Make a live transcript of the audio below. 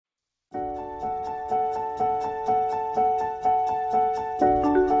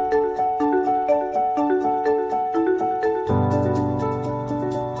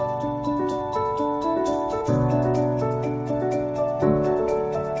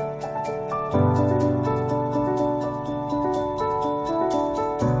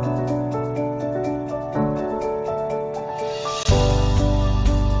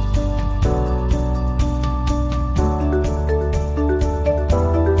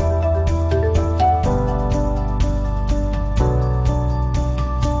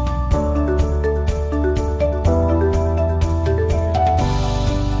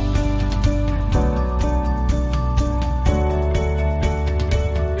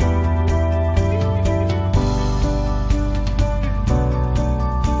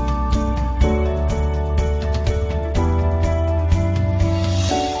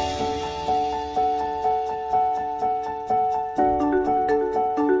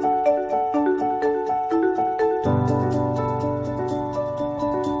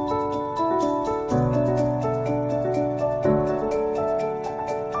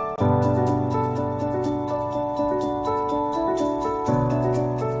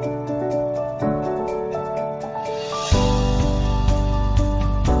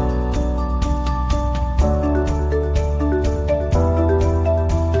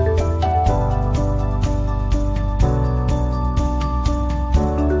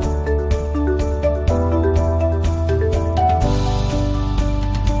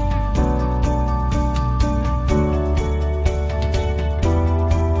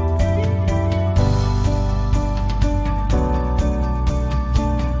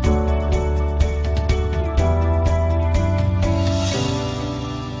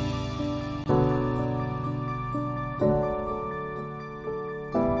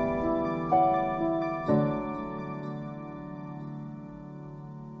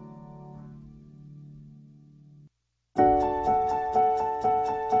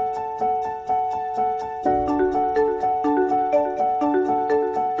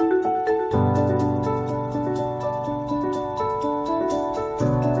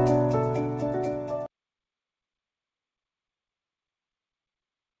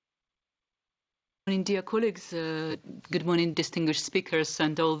Morning, dear colleagues. Good morning, distinguished speakers,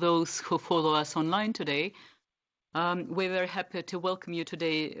 and all those who follow us online today. We're very happy to welcome you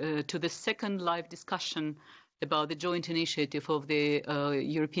today to the second live discussion about the joint initiative of the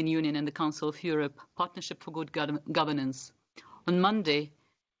European Union and the Council of Europe, Partnership for Good Governance. On Monday,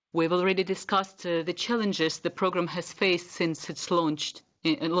 we've already discussed the challenges the program has faced since its launch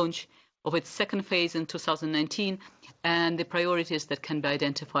of its second phase in 2019 and the priorities that can be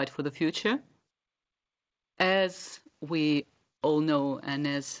identified for the future. As we all know, and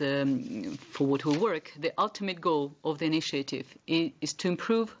as for what will work, the ultimate goal of the initiative is to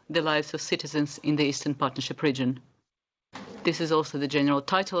improve the lives of citizens in the Eastern Partnership region. This is also the general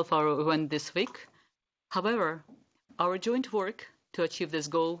title of our event this week. However, our joint work to achieve this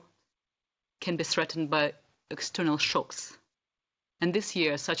goal can be threatened by external shocks. And this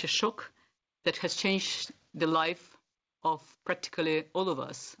year, such a shock that has changed the life of practically all of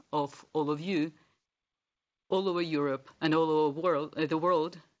us, of all of you, all over Europe and all over the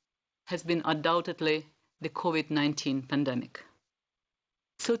world, has been undoubtedly the COVID-19 pandemic.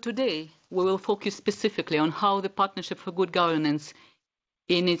 So today, we will focus specifically on how the Partnership for Good Governance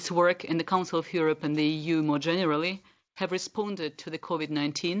in its work in the Council of Europe and the EU more generally have responded to the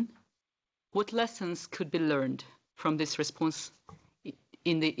COVID-19, what lessons could be learned from this response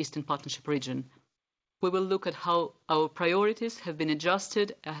in the Eastern Partnership region. We will look at how our priorities have been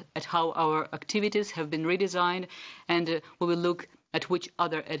adjusted, at how our activities have been redesigned, and we will look at which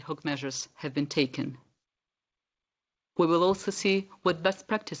other ad hoc measures have been taken. We will also see what best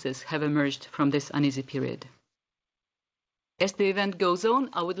practices have emerged from this uneasy period. As the event goes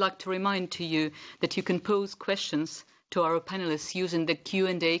on, I would like to remind to you that you can pose questions to our panelists using the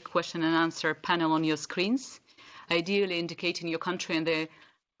Q&A question and answer panel on your screens, ideally indicating your country and the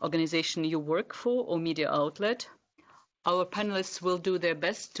organization you work for or media outlet. Our panelists will do their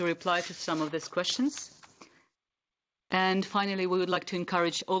best to reply to some of these questions. And finally, we would like to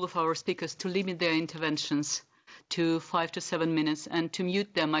encourage all of our speakers to limit their interventions to 5 to 7 minutes and to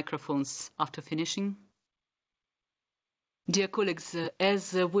mute their microphones after finishing. Dear colleagues,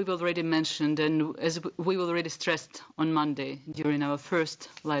 as we've already mentioned and as we already stressed on Monday during our first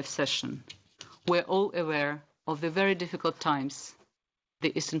live session, we're all aware of the very difficult times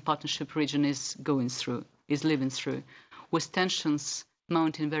the Eastern Partnership region is living through, with tensions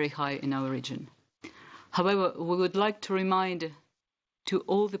mounting very high in our region. However, we would like to remind to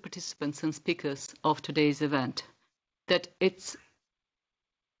all the participants and speakers of today's event that it's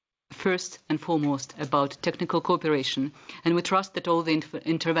first and foremost about technical cooperation, and we trust that all the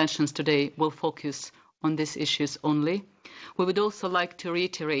interventions today will focus on these issues only. We would also like to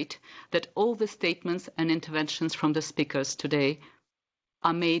reiterate that all the statements and interventions from the speakers today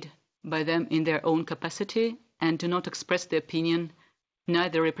are made by them in their own capacity and do not express the opinion,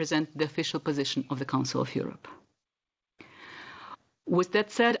 neither represent the official position of the Council of Europe. With that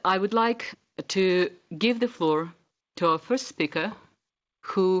said, I would like to give the floor to our first speaker,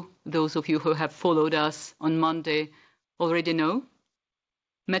 who those of you who have followed us on Monday already know,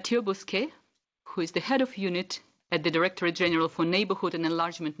 Mathieu Bousquet, who is the head of unit at the Directorate-General for Neighbourhood and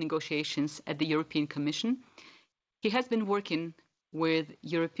Enlargement negotiations at the European Commission. He has been working with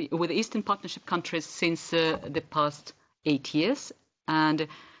the Eastern Partnership countries since the past 8 years, and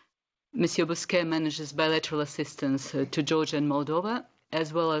Monsieur Bousquet manages bilateral assistance to Georgia and Moldova,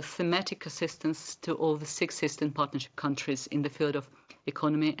 as well as thematic assistance to all the 6 Eastern Partnership countries in the field of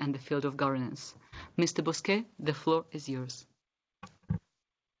economy and the field of governance. Mr. Bousquet, the floor is yours.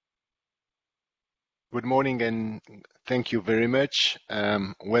 Good morning and thank you very much.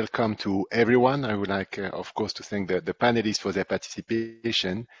 Welcome to everyone. I would like, of course, to thank the panelists for their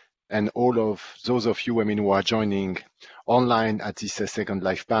participation and all of those of you, who are joining online at this second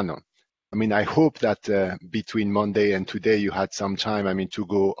live panel. I hope that between Monday and today you had some time, to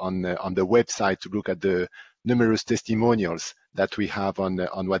go on the website to look at the numerous testimonials that we have on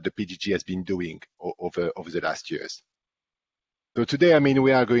what the PGG has been doing over the last years. So today,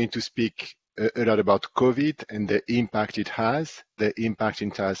 we are going to speak a lot about COVID and the impact it has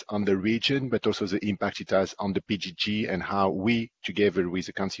on the region, but also the impact it has on the PGG and how we, together with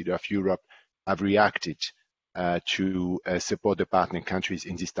the Council of Europe, have reacted to support the partner countries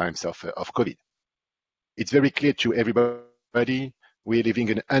in these times of COVID. It's very clear to everybody we're living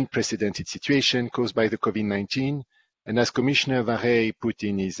in an unprecedented situation caused by the COVID-19, and as Commissioner Serhii put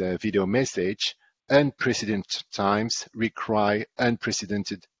in his video message, unprecedented times require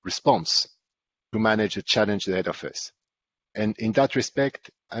unprecedented response to manage the challenge ahead of us. And in that respect,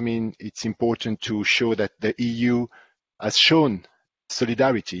 it's important to show that the EU has shown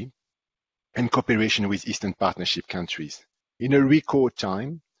solidarity and cooperation with Eastern Partnership countries. In a record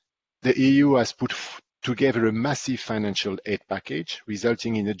time, the EU has put together a massive financial aid package,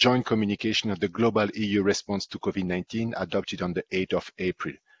 resulting in a joint communication of the global EU response to COVID-19 adopted on the 8th of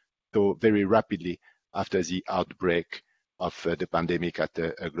April, so very rapidly after the outbreak of the pandemic at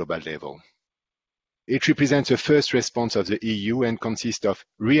a global level. It represents a first response of the EU and consists of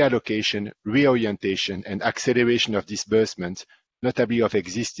reallocation, reorientation, and acceleration of disbursement, notably of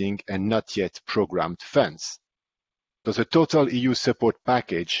existing and not yet programmed funds. So the total EU support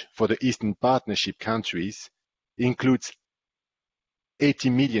package for the Eastern Partnership countries includes 80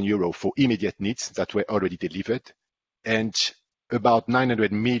 million euro for immediate needs that were already delivered, and about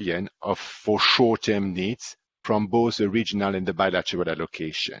 900 million for short-term needs from both the regional and the bilateral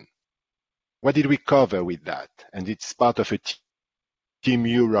allocation. What did we cover with that? And it's part of a Team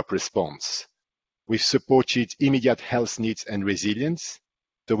Europe response. We've supported immediate health needs and resilience.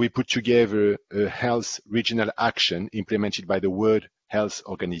 So we put together a health regional action implemented by the World Health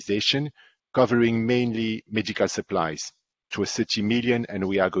Organization, covering mainly medical supplies to 30 million, and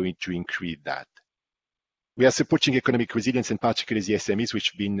we are going to increase that. We are supporting economic resilience, and particularly the SMEs,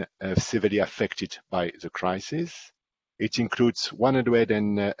 which have been severely affected by the crisis. It includes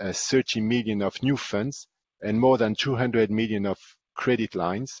 130 million of new funds and more than 200 million of credit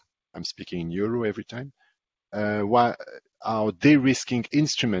lines. I'm speaking in euro every time. While our de-risking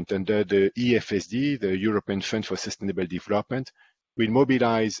instrument under the EFSD, the European Fund for Sustainable Development, will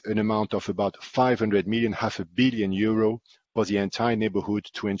mobilize an amount of about 500 million, €500 million for the entire neighborhood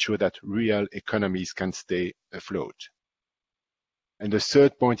to ensure that real economies can stay afloat. And the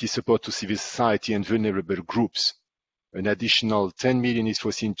third point is support to civil society and vulnerable groups. An additional 10 million is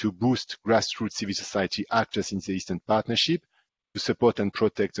foreseen to boost grassroots civil society actors in the Eastern Partnership to support and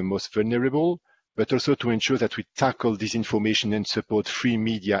protect the most vulnerable, but also to ensure that we tackle disinformation and support free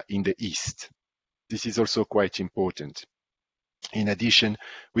media in the East. This is also quite important. In addition,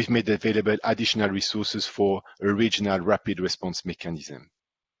 we've made available additional resources for a regional rapid response mechanism.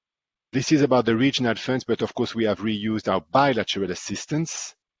 This is about the regional funds, but of course we have reused our bilateral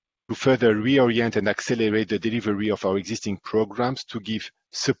assistance to further reorient and accelerate the delivery of our existing programs to give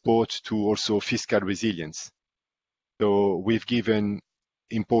support to also fiscal resilience. So we've given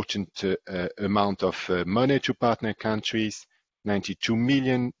important amount of money to partner countries, 92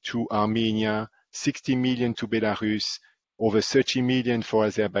 million to Armenia, 60 million to Belarus, over 30 million for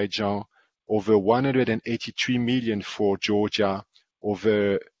Azerbaijan, over 183 million for Georgia,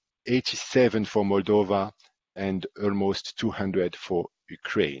 over 87 for Moldova, and almost 200 for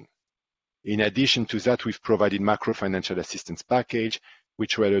Ukraine. In addition to that, we've provided macro-financial assistance package,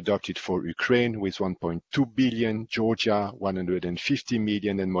 which were adopted for Ukraine with 1.2 billion, Georgia 150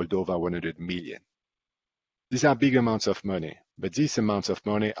 million, and Moldova 100 million. These are big amounts of money, but these amounts of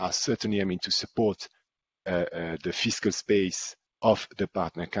money are certainly, to support the fiscal space of the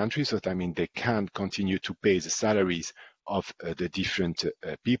partner countries. So they can continue to pay the salaries of the different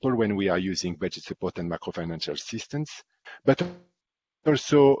people when we are using budget support and macro-financial assistance, but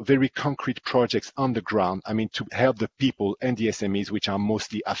also very concrete projects on the ground, to help the people and the SMEs which are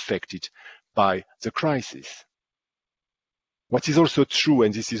mostly affected by the crisis. What is also true,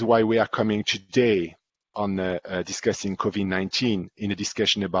 and this is why we are coming today on discussing COVID-19 in a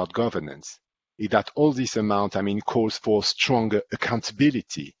discussion about governance, is that all this amount, calls for stronger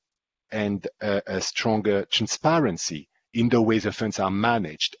accountability and a stronger transparency in the way the funds are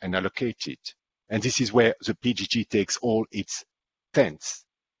managed and allocated. And this is where the PGG takes all its sense.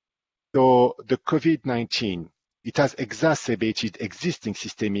 So the COVID-19, it has exacerbated existing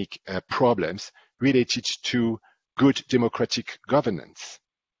systemic problems related to good democratic governance,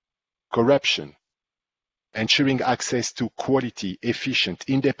 corruption, ensuring access to quality, efficient,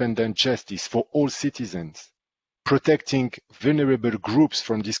 independent justice for all citizens, protecting vulnerable groups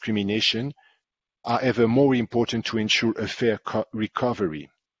from discrimination are ever more important to ensure a fair recovery.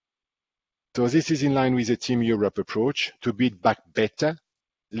 So this is in line with the Team Europe approach to build back better,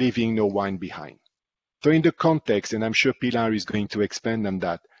 leaving no one behind. So in the context, and I'm sure Pilar is going to expand on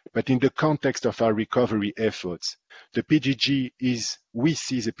that, but in the context of our recovery efforts, we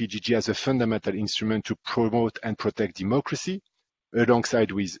see the PGG as a fundamental instrument to promote and protect democracy,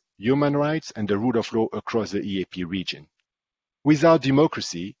 alongside with human rights and the rule of law across the EaP region. Without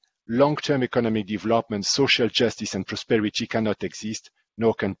democracy, long-term economic development, social justice and prosperity cannot exist,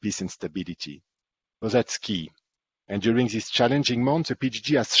 nor can peace and stability. So that's key. And during these challenging months, the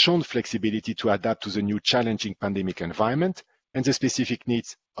PGG has shown flexibility to adapt to the new challenging pandemic environment and the specific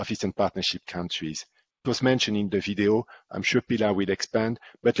needs of Eastern Partnership countries. It was mentioned in the video. I'm sure Pilar will expand,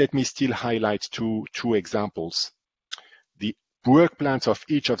 but let me still highlight two examples. The work plans of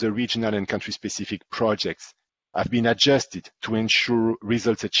each of the regional and country-specific projects have been adjusted to ensure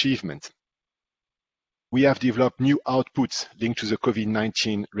results achievement. We have developed new outputs linked to the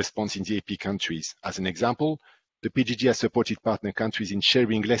COVID-19 response in the EaP countries. As an example, the PGG has supported partner countries in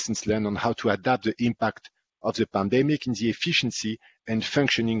sharing lessons learned on how to adapt the impact of the pandemic in the efficiency and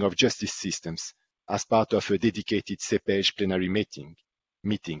functioning of justice systems as part of a dedicated CEPEJ plenary meeting.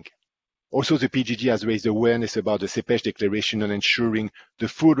 Also, the PGG has raised awareness about the CEPEJ Declaration on ensuring the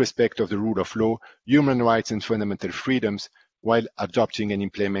full respect of the rule of law, human rights and fundamental freedoms while adopting and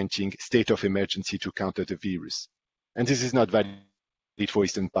implementing state of emergency to counter the virus. And this is not valid for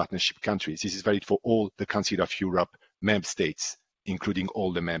Eastern Partnership countries. This is valid for all the Council of Europe member states, including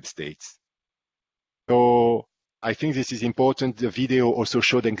all the member states. So I think this is important. The video also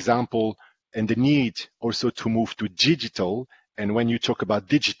showed an example and the need also to move to digital. And when you talk about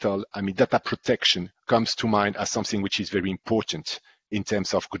digital, I mean, data protection comes to mind as something which is very important in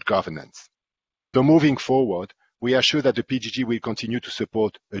terms of good governance. So moving forward, we are sure that the PGG will continue to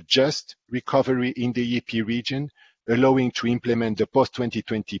support a just recovery in the EaP region, allowing to implement the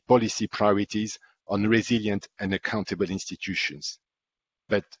post-2020 policy priorities on resilient and accountable institutions.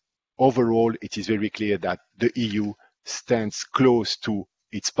 But overall, it is very clear that the EU stands close to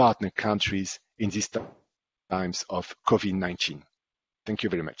its partner countries in these times of COVID-19. Thank you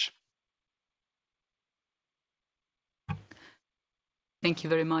very much. Thank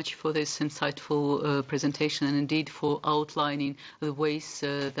you very much for this insightful presentation and indeed for outlining the ways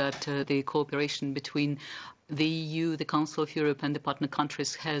that the cooperation between the EU, the Council of Europe and the partner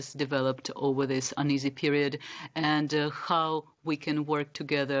countries has developed over this uneasy period and how we can work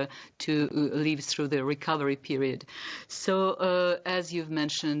together to live through the recovery period. So as you've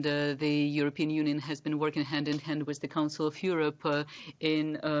mentioned, the European Union has been working hand in hand with the Council of Europe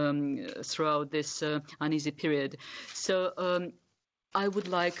throughout this uneasy period. So I would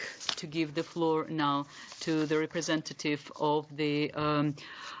like to give the floor now to the representative of the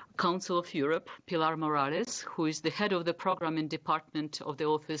Council of Europe, Pilar Morales, who is the head of the program and department of the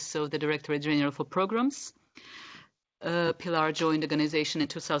Office of the Directorate-General for Programs. Pilar joined the organization in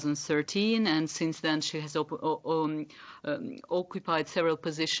 2013, and since then she has occupied several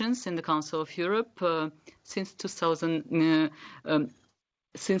positions in the Council of Europe.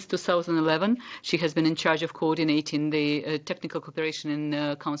 Since 2011, she has been in charge of coordinating the technical cooperation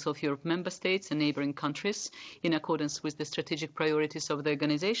in Council of Europe member states and neighboring countries in accordance with the strategic priorities of the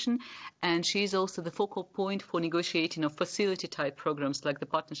organization. And she is also the focal point for negotiating of facility-type programs like the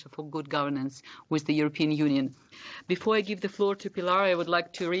Partnership for Good Governance with the European Union. Before I give the floor to Pilar, I would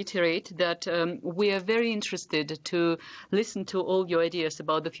like to reiterate that we are very interested to listen to all your ideas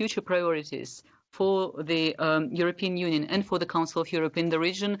about the future priorities for the European Union and for the Council of Europe in the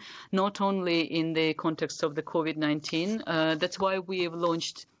region, not only in the context of the COVID-19. That's why we have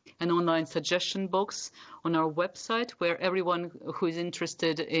launched an online suggestion box on our website where everyone who is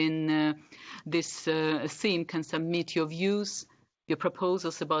interested in this theme can submit your views, your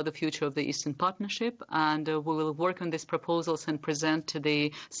proposals about the future of the Eastern Partnership, and we will work on these proposals and present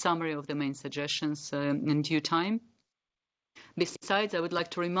the summary of the main suggestions in due time. Besides, I would like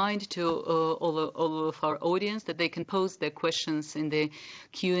to remind to all of our audience that they can pose their questions in the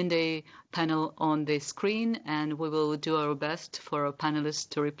Q&A panel on the screen, and we will do our best for our panelists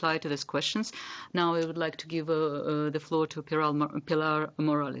to reply to these questions. Now I would like to give the floor to Pilar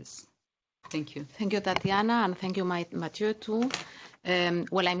Morales. Thank you. Thank you, Tatiana, and thank you, Mathieu, too.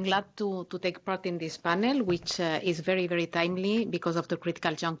 Well, I'm glad to take part in this panel, which is very, very timely because of the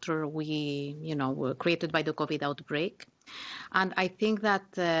critical juncture were created by the COVID outbreak. And I think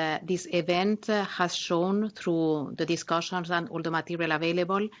that this event has shown through the discussions and all the material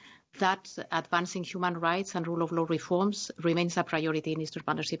available that advancing human rights and rule of law reforms remains a priority in Eastern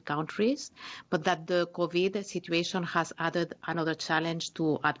Partnership countries, but that the COVID situation has added another challenge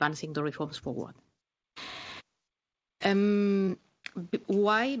to advancing the reforms forward.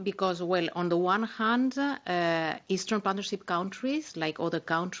 Why? Because, well, on the one hand, Eastern Partnership countries, like other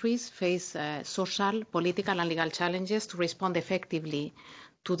countries, face social, political and legal challenges to respond effectively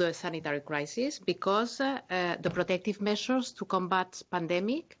to the sanitary crisis because the protective measures to combat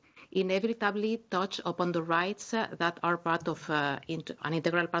pandemic inevitably touch upon the rights that are part of an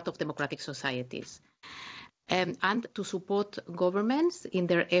integral part of democratic societies. And to support governments in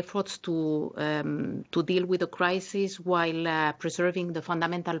their efforts to deal with the crisis while preserving the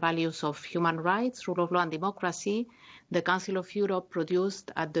fundamental values of human rights, rule of law and democracy, the Council of Europe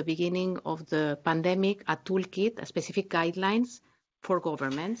produced at the beginning of the pandemic a toolkit, specific guidelines for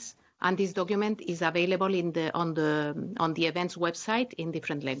governments. And this document is available on the event's website in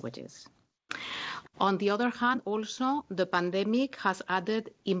different languages. On the other hand, also, the pandemic has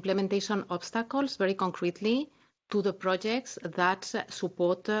added implementation obstacles very concretely to the projects that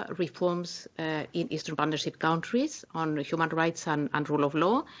support reforms in Eastern Partnership countries on human rights and rule of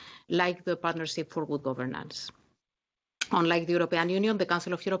law, like the Partnership for Good Governance. Unlike the European Union, the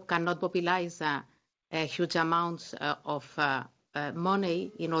Council of Europe cannot mobilize huge amounts of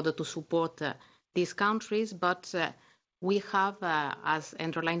money in order to support these countries, but we have, as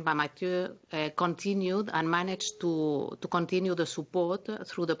underlined by Mathieu, continued and managed to continue the support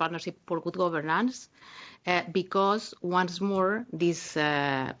through the Partnership for Good Governance because, once more, this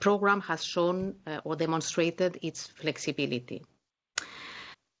program has shown or demonstrated its flexibility.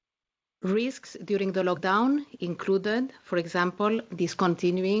 Risks during the lockdown included, for example,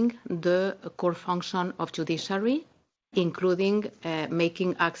 discontinuing the core function of judiciary, including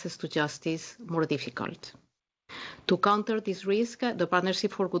making access to justice more difficult. To counter this risk, the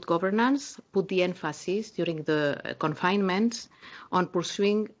Partnership for Good Governance put the emphasis during the confinement on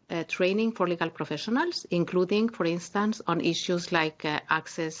pursuing training for legal professionals, including, for instance, on issues like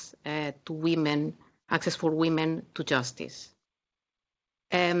access for women to justice.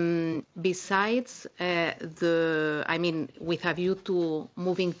 Besides with a view to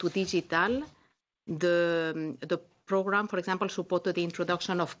moving to digital, the program, for example, supported the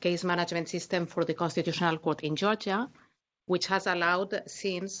introduction of case management system for the Constitutional Court in Georgia, which has allowed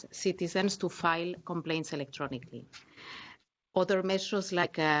citizens to file complaints electronically. Other measures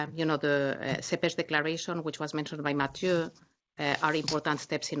like, the CEPES declaration, which was mentioned by Mathieu, are important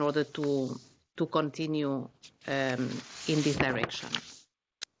steps in order to continue in this direction.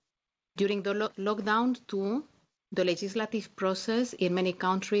 During the lockdown, too, the legislative process in many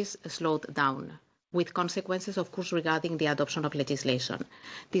countries slowed down, with consequences, of course, regarding the adoption of legislation.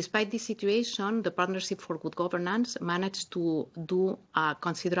 Despite this situation, the Partnership for Good Governance managed to do a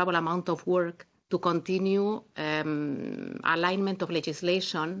considerable amount of work to continue alignment of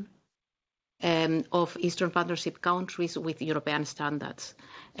legislation of Eastern Partnership countries with European standards.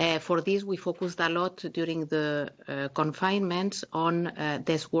 For this, we focused a lot during the confinement on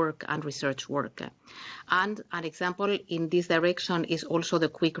desk work and research work. And an example in this direction is also the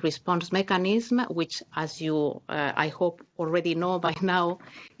quick response mechanism, which, as you, I hope, already know by now,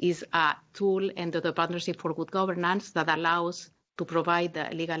 is a tool under the Partnership for Good Governance that allows to provide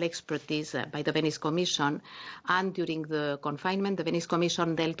legal expertise by the Venice Commission. And during the confinement, the Venice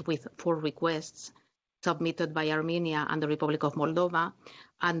Commission dealt with 4 requests submitted by Armenia and the Republic of Moldova,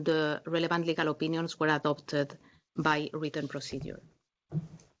 and the relevant legal opinions were adopted by written procedure.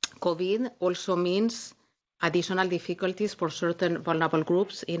 COVID also means additional difficulties for certain vulnerable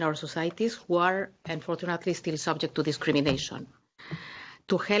groups in our societies who are unfortunately still subject to discrimination.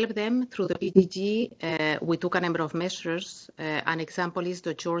 To help them through the PGG, we took a number of measures. An example is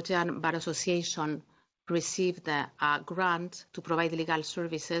the Georgian Bar Association received a grant to provide legal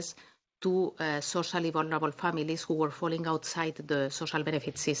services to socially vulnerable families who were falling outside the social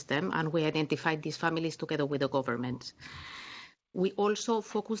benefit system, and we identified these families together with the government. We also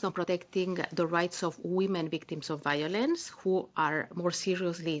focused on protecting the rights of women victims of violence who are more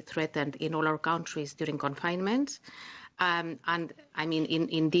seriously threatened in all our countries during confinement.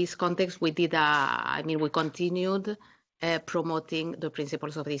 In this context, we continued promoting the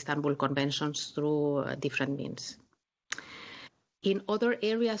principles of the Istanbul Conventions through different means. In other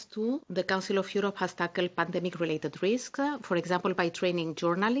areas too, the Council of Europe has tackled pandemic-related risks, for example, by training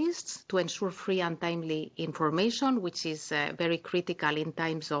journalists to ensure free and timely information, which is very critical in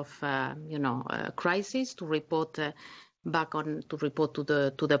times of, crisis, to report to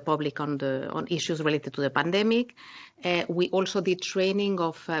the public on issues related to the pandemic. We also did training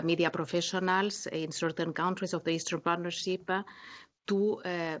of media professionals in certain countries of the Eastern Partnership to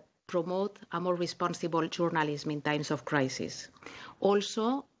promote a more responsible journalism in times of crisis.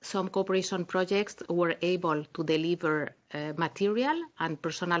 Also, some cooperation projects were able to deliver material and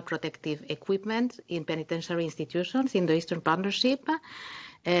personal protective equipment in penitentiary institutions in the Eastern Partnership,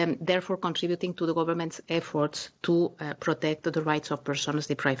 therefore contributing to the government's efforts to protect the rights of persons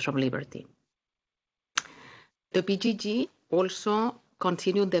deprived from liberty. The PGG also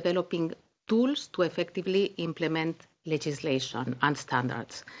continued developing tools to effectively implement legislation and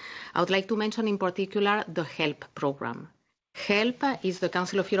standards. I would like to mention in particular the HELP program. HELP is the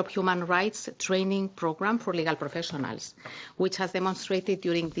Council of Europe Human Rights training program for legal professionals, which has demonstrated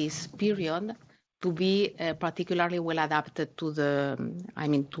during this period to be particularly well adapted to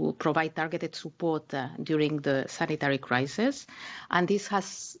provide targeted support during the sanitary crisis. And this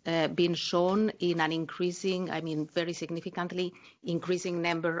has been shown in an increasing, very significantly increasing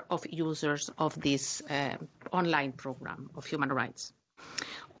number of users of this online program of human rights.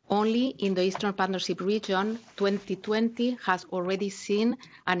 Only in the Eastern Partnership region, 2020 has already seen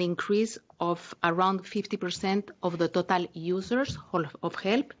an increase of around 50% of the total users of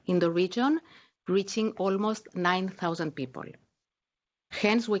help in the region, reaching almost 9,000 people.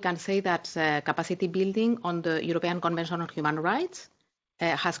 Hence, we can say that capacity building on the European Convention on Human Rights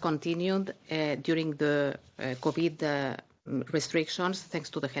has continued during the COVID restrictions thanks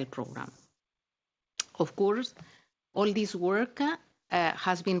to the help program. Of course, all this work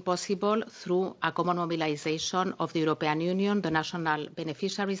has been possible through a common mobilization of the European Union, the national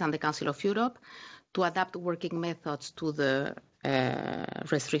beneficiaries and the Council of Europe to adapt working methods to the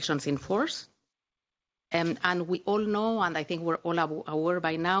restrictions in force. And we all know, and I think we're all aware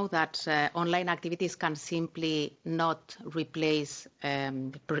by now, that online activities can simply not replace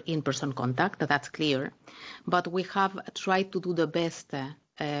in-person contact. That's clear. But we have tried to do the best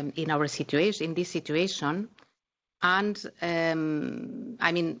in our situation, in this situation. And I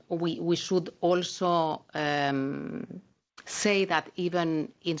mean, we should also say that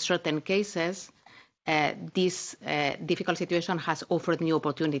even in certain cases, this difficult situation has offered new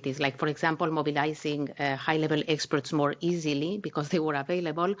opportunities, like, for example, mobilizing high-level experts more easily because they were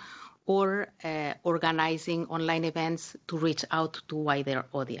available, or organizing online events to reach out to wider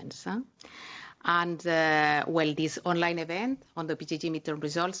audience. And, well, this online event on the PGG midterm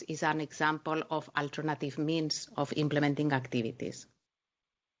results is an example of alternative means of implementing activities.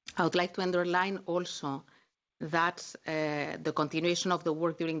 I would like to underline also that the continuation of the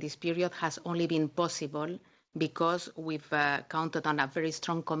work during this period has only been possible because we've counted on a very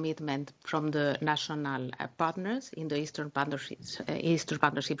strong commitment from the national partners in the Eastern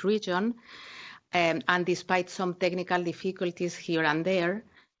Partnership region. And despite some technical difficulties here and there,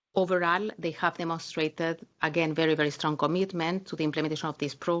 overall, they have demonstrated, again, very, very strong commitment to the implementation of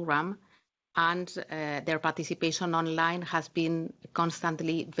this program. And their participation online has been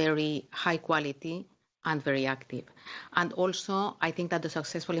constantly very high quality and very active. And also, I think that the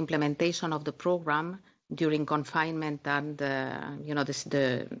successful implementation of the program during confinement and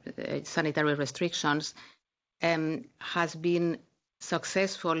the sanitary restrictions has been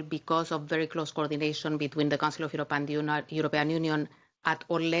successful because of very close coordination between the Council of Europe and the European Union at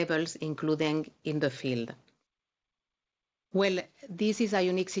all levels, including in the field. Well, this is a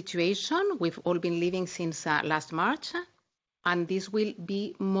unique situation we've all been living since last March, and this will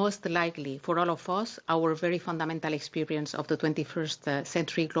be most likely for all of us our very fundamental experience of the 21st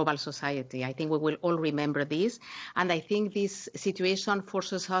century global society. I think we will all remember this, and I think this situation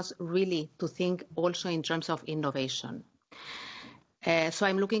forces us really to think also in terms of innovation. So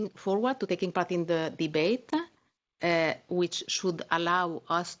I'm looking forward to taking part in the debate, which should allow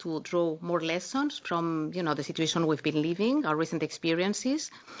us to draw more lessons from the situation we've been living, our recent experiences,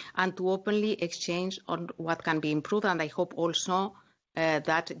 and to openly exchange on what can be improved. And I hope also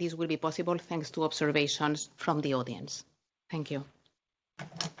that this will be possible thanks to observations from the audience. Thank you.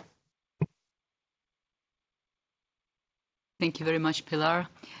 Thank you very much, Pilar.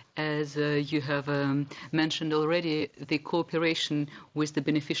 As you have mentioned already, the cooperation with the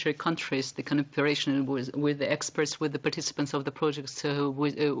beneficiary countries, the cooperation with the experts, with the participants of the projects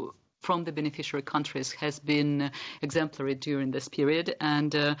from the beneficiary countries has been exemplary during this period.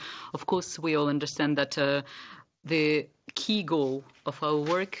 And of course, we all understand that the key goal of our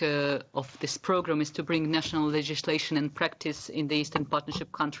work of this program is to bring national legislation and practice in the Eastern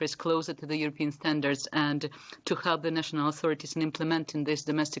Partnership countries closer to the European standards and to help the national authorities in implementing these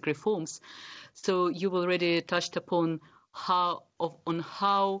domestic reforms. So you already touched upon how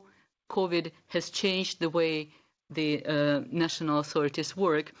COVID has changed the way the national authorities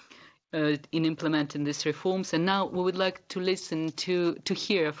work in implementing these reforms. And now we would like to listen to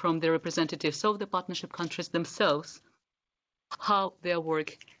hear from the representatives of the partnership countries themselves how their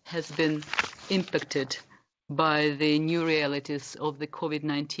work has been impacted by the new realities of the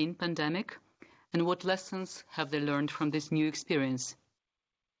COVID-19 pandemic and what lessons have they learned from this new experience.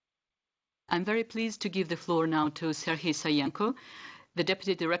 I'm very pleased to give the floor now to Serhii Saienko, the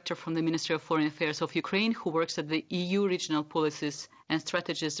Deputy Director from the Ministry of Foreign Affairs of Ukraine, who works at the EU Regional Policies and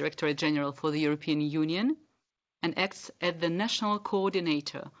Strategies Directorate-General for the European Union and acts as the National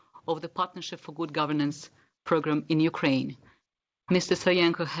Co-ordinator of the Partnership for Good Governance program in Ukraine. Mr.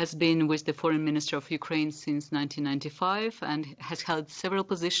 Saienko has been with the Foreign Minister of Ukraine since 1995 and has held several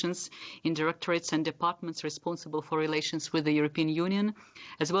positions in directorates and departments responsible for relations with the European Union,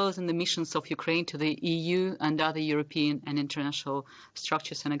 as well as in the missions of Ukraine to the EU and other European and international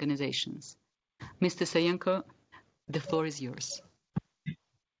structures and organizations. Mr. Saienko, the floor is yours.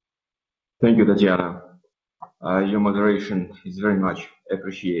 Thank you, Tatiana. Your moderation is very much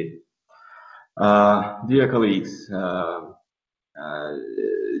appreciated. Dear colleagues,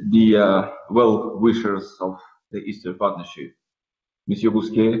 the well-wishers of the Eastern Partnership, Monsieur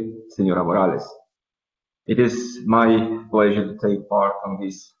Bousquet, Senora Morales. It is my pleasure to take part on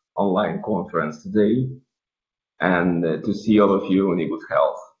this online conference today and to see all of you in good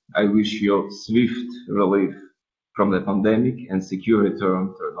health. I wish you swift relief from the pandemic and secure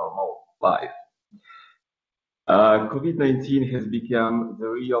return to a normal life. COVID-19 has become the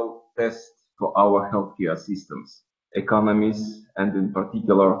real test for our healthcare systems, economies, and in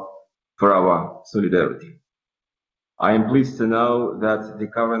particular for our solidarity. I am pleased to know that the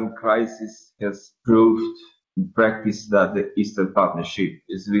current crisis has proved in practice that the Eastern Partnership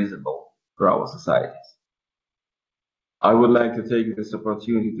is visible for our societies. I would like to take this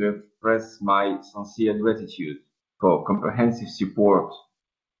opportunity to express my sincere gratitude for comprehensive support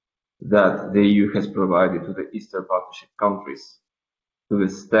that the EU has provided to the Eastern Partnership countries to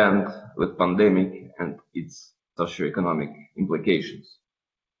withstand the pandemic and its socio-economic implications.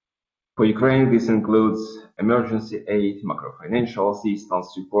 For Ukraine, this includes emergency aid, macro-financial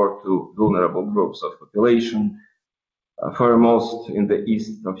assistance, support to vulnerable groups of population, foremost in the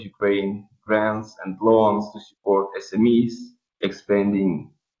east of Ukraine, grants and loans to support SMEs,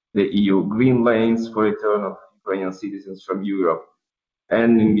 expanding the EU green lanes for return of Ukrainian citizens from Europe,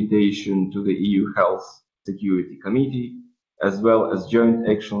 and invitation to the EU Health Security Committee, as well as joint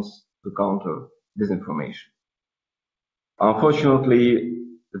actions to counter disinformation. Unfortunately,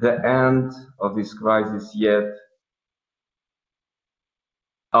 the end of this crisis yet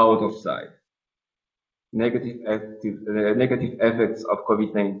out of sight. Negative effects of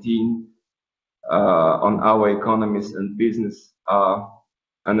COVID-19 on our economies and business are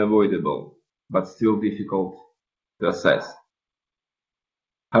unavoidable, but still difficult to assess.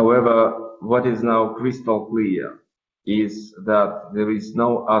 However, what is now crystal clear is that there is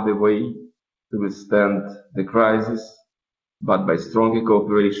no other way to withstand the crisis but by stronger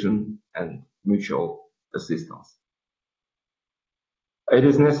cooperation and mutual assistance. It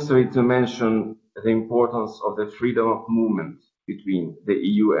is necessary to mention the importance of the freedom of movement between the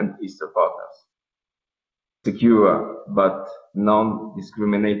EU and Eastern partners. Secure but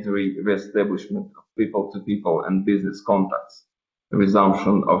non-discriminatory re-establishment of people-to-people and business contacts,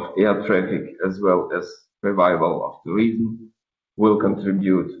 resumption of air traffic as well as revival of tourism will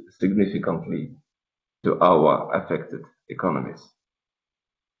contribute significantly to our affected economies.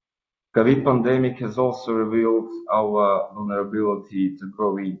 COVID pandemic has also revealed our vulnerability to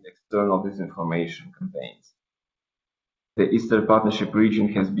growing external disinformation campaigns. The Eastern Partnership region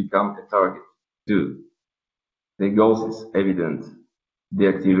has become a target too. The goal is evident: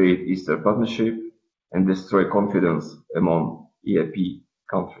 deactivate Eastern Partnership and destroy confidence among EaP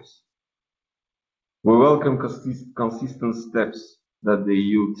countries. We welcome consistent steps that the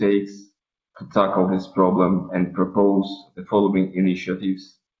EU takes to tackle this problem and propose the following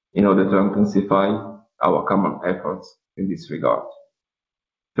initiatives in order to intensify our common efforts in this regard.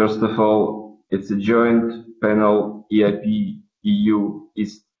 First of all, it's a joint panel EaP EU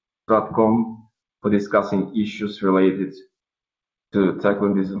East Stratcom for discussing issues related to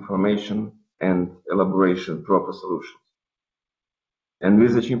tackling disinformation and elaboration proper solutions.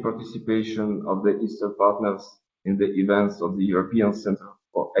 Envisaging participation of the Eastern partners in the events of the European Centre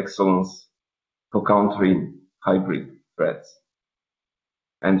for Excellence for countering hybrid threats.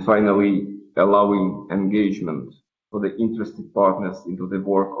 And finally, allowing engagement for the interested partners into the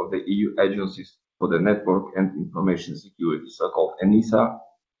work of the EU agencies for the network and information security, so-called ENISA,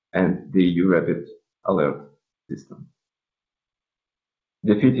 and the EU Rapid Alert System.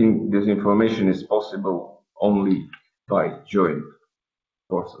 Defeating disinformation is possible only by joint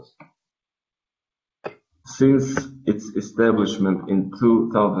forces. Since its establishment in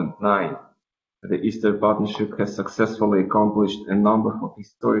 2009, the Eastern Partnership has successfully accomplished a number of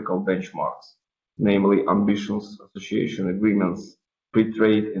historical benchmarks, namely ambitions, association agreements, free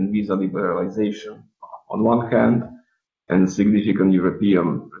trade and visa liberalization on one hand, and significant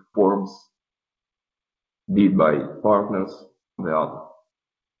European reforms led by partners on the other.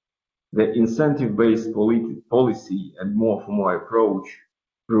 The incentive-based policy and more for more approach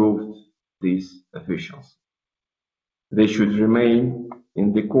proved these efficiency. They should remain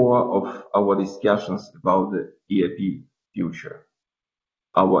in the core of our discussions about the EaP future.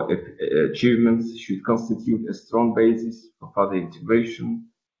 Our achievements should constitute a strong basis for further integration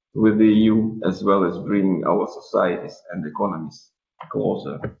with the EU, as well as bringing our societies and economies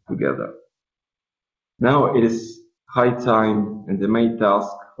closer together. Now it is high time and the main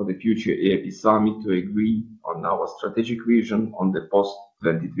task for the future EaP summit to agree on our strategic vision on the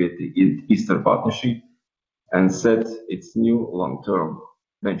post-2020 Eastern Partnership and set its new long-term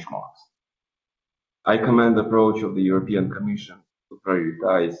benchmarks. I commend the approach of the European Commission to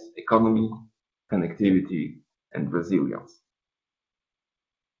prioritize economy, connectivity, and resilience.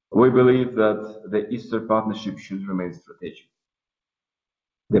 We believe that the Eastern Partnership should remain strategic.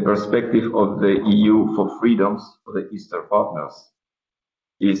 The perspective of the EU for freedoms for the Eastern partners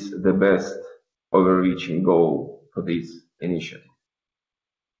is the best overreaching goal for this initiative.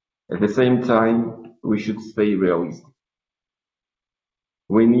 At the same time, we should stay realistic.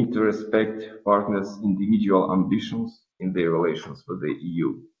 We need to respect partners' individual ambitions in their relations with the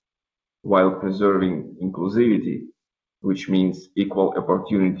EU, while preserving inclusivity, which means equal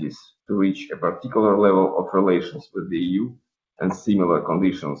opportunities to reach a particular level of relations with the EU and similar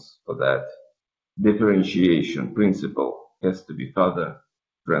conditions for that. Differentiation principle has to be further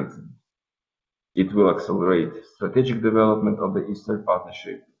strengthened. It will accelerate strategic development of the Eastern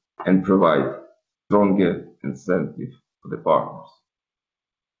Partnership and provide stronger incentive for the partners.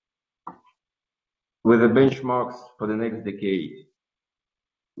 With the benchmarks for the next decade,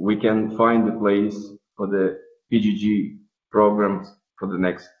 we can find a place for the PGG programs for the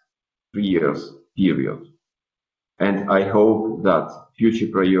next 3 years period. And I hope that future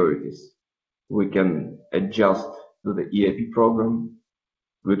priorities we can adjust to the EaP program,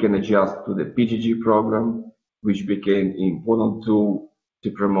 we can adjust to the PGG program, which became an important tool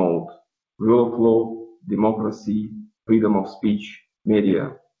to promote rule of law, democracy, freedom of speech,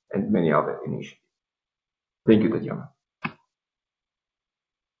 media, and many other initiatives. Thank you, Tatiana.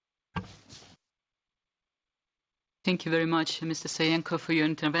 Thank you very much, Mr. Saienko, for your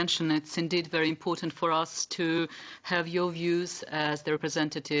intervention. It's indeed very important for us to have your views as the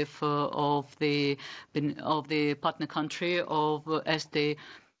representative of the partner country, as the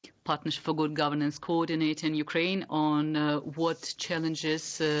Partnership for Good Governance coordinator in Ukraine, on what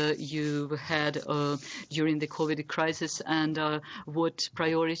challenges you had during the COVID crisis and what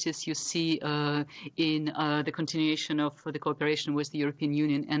priorities you see in the continuation of the cooperation with the European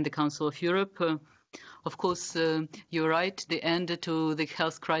Union and the Council of Europe. Of course, you're right, the end to the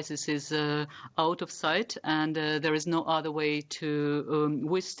health crisis is out of sight, and there is no other way to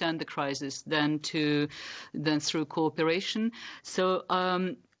withstand the crisis than through cooperation. So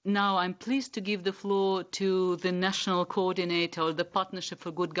now I'm pleased to give the floor to the national coordinator, the Partnership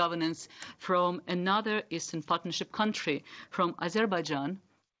for Good Governance from another Eastern Partnership country, from Azerbaijan.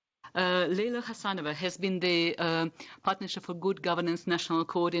 Leyla Hasanova has been the Partnership for Good Governance National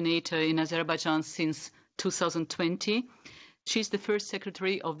Coordinator in Azerbaijan since 2020. She's the first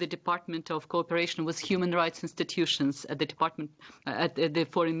secretary of the Department of Cooperation with Human Rights Institutions at the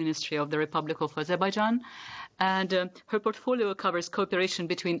Foreign Ministry of the Republic of Azerbaijan. And her portfolio covers cooperation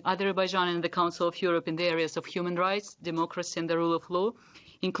between Azerbaijan and the Council of Europe in the areas of human rights, democracy, and the rule of law,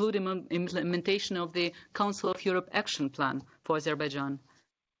 including implementation of the Council of Europe Action Plan for Azerbaijan.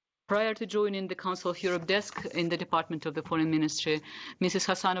 Prior to joining the Council of Europe desk in the Department of the Foreign Ministry, Mrs.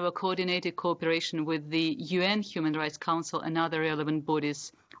 Hasanova coordinated cooperation with the UN Human Rights Council and other relevant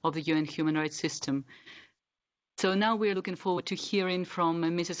bodies of the UN human rights system. So now we're looking forward to hearing from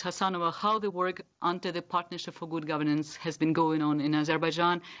Mrs. Hasanova how the work under the Partnership for Good Governance has been going on in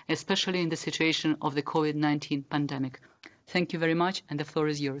Azerbaijan, especially in the situation of the COVID-19 pandemic. Thank you very much, and the floor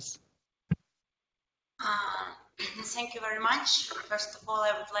is yours. Thank you very much. First of all,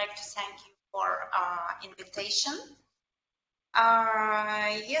 I would like to thank you for invitation.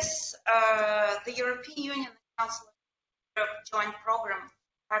 Yes, the European Union and Council of Europe joint program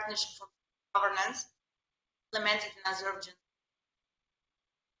Partnership for Governance implemented in Azerbaijan.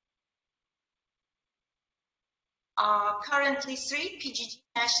 Currently, 3 PGG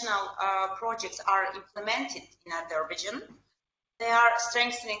national projects are implemented in Azerbaijan. They are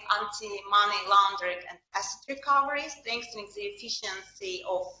strengthening anti-money laundering and asset recovery, strengthening the efficiency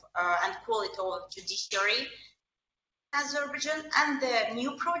of and quality of judiciary in Azerbaijan, and the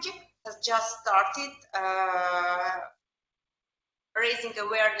new project has just started raising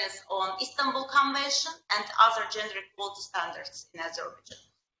awareness on Istanbul Convention and other gender equality standards in Azerbaijan.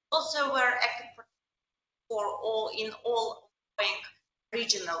 Also, we're active in all ongoing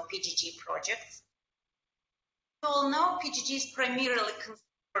regional PGG projects. You all know PGG is primarily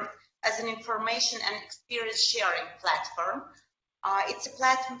considered as an information and experience sharing platform. It's a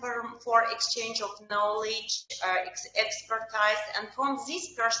platform for exchange of knowledge, expertise, and from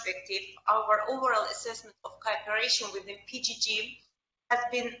this perspective, our overall assessment of cooperation within PGG has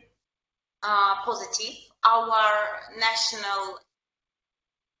been positive. Our national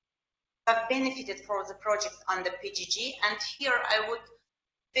have benefited from the project under PGG, and here I would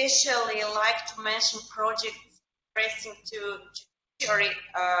especially like to mention projects addressing to judiciary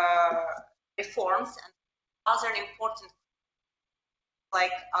reforms and other important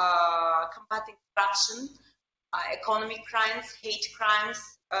like combating corruption, economic crimes, hate crimes,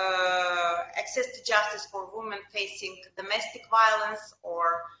 access to justice for women facing domestic violence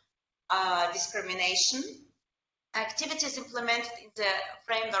or discrimination. Activities implemented in the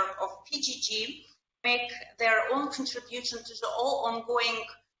framework of PGG make their own contribution to the all ongoing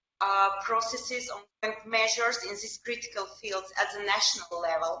processes, ongoing measures in these critical fields at the national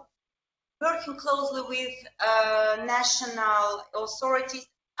level. Working closely with national authorities,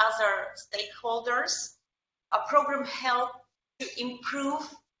 other stakeholders, a program helped to improve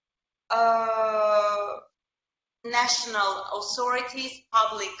national authorities,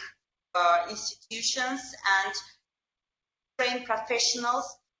 public institutions, and trained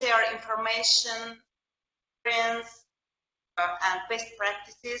professionals share information, trends, and best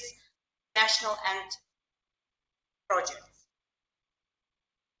practices, national and projects.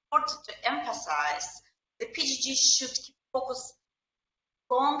 Important to emphasize, the PGG should keep focus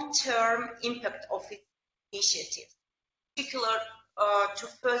long-term impact of its initiatives, in particular to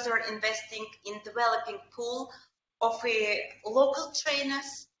further investing in developing pool of local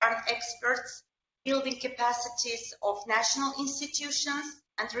trainers and experts, building capacities of national institutions,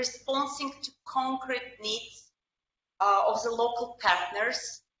 and responding to concrete needs of the local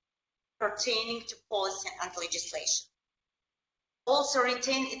partners pertaining to policy and legislation. Also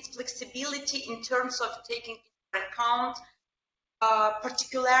retain its flexibility in terms of taking into account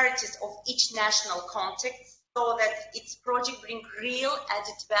particularities of each national context, so that its project brings real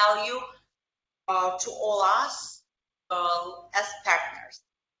added value to all us as partners.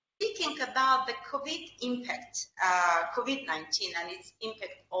 Speaking about the COVID-19 and its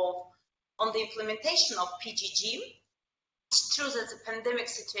impact on the implementation of PGG, it's true that the pandemic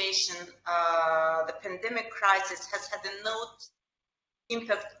situation, the pandemic crisis has had a note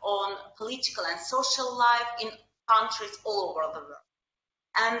impact on political and social life in countries all over the world.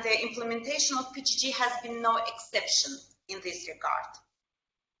 And the implementation of PGG has been no exception in this regard.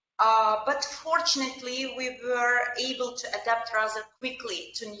 But fortunately, we were able to adapt rather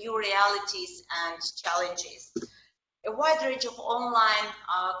quickly to new realities and challenges. A wide range of online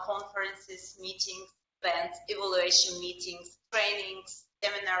conferences, meetings, events, evaluation meetings, trainings,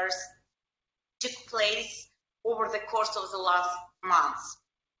 seminars took place over the course of the last months.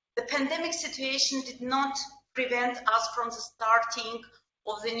 The pandemic situation did not prevent us from the starting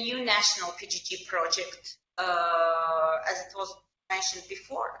of the new national PGG project, as it was mentioned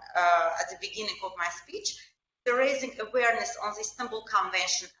before at the beginning of my speech, the raising awareness on the Istanbul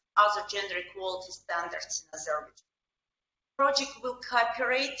Convention and other gender equality standards in Azerbaijan. The project will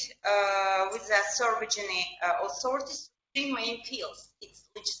cooperate with the Azerbaijani authorities in three main fields: its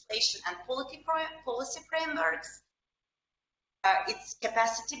legislation and policy frameworks, its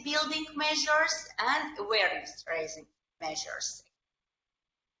capacity building measures, and awareness raising measures.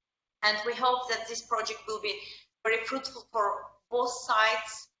 And we hope that this project will be very fruitful for both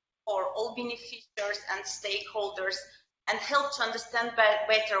sides, for all beneficiaries and stakeholders, and help to understand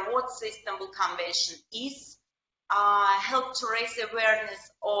better what the Istanbul Convention is, help to raise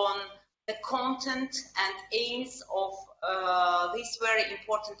awareness on the content and aims of this very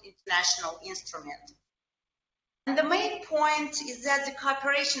important international instrument. And the main point is that the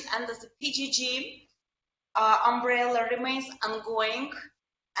cooperation under the PGG umbrella remains ongoing,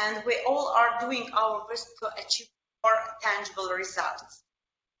 and we all are doing our best to achieve more tangible results.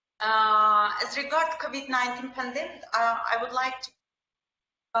 As regards COVID-19 pandemic, I would like to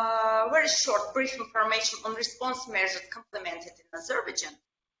very short, brief information on response measures implemented in Azerbaijan.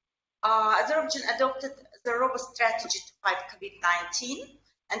 Azerbaijan adopted the robust strategy to fight COVID-19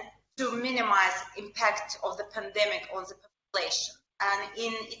 and to minimize impact of the pandemic on the population. And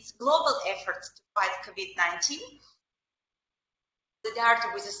in its global efforts to fight COVID-19, solidarity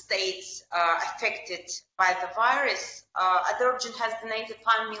with the states affected by the virus, Azerbaijan has donated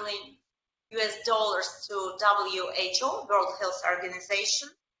 $5 million to WHO, World Health Organization.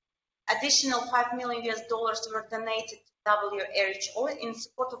 Additional $5 million were donated to WHO in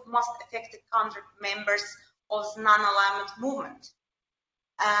support of most affected country members of the non-alignment movement.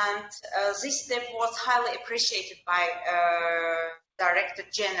 And this step was highly appreciated by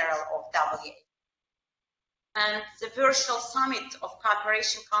Directorate-General of WHO. And the virtual summit of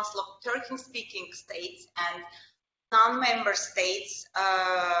Cooperation Council of Turkish-speaking states and non-member states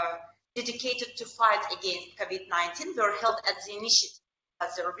dedicated to fight against COVID-19 were held at the initiative of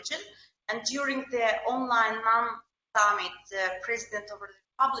Azerbaijan. And during the online non-summit, the President of the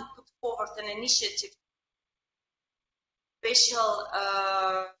Republic put forward an initiative, special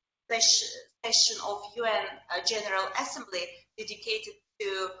session of UN General Assembly dedicated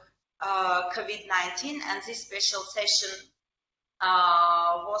to COVID-19, and this special session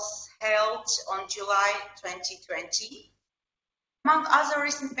was held on July 2020. Among other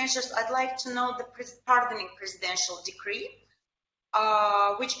recent measures, I'd like to note the pardoning presidential decree,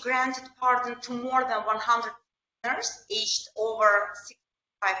 which granted pardon to more than 100 prisoners aged over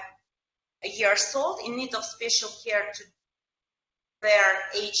 65 years old in need of special care to their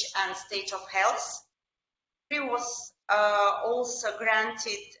age and state of health. It was also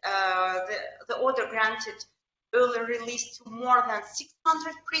granted, the order granted early release to more than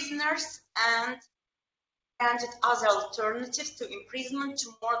 600 prisoners and granted other alternatives to imprisonment to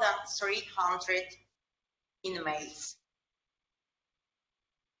more than 300 inmates.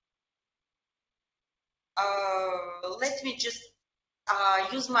 Let me just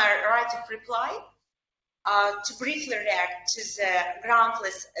use my right of reply to briefly react to the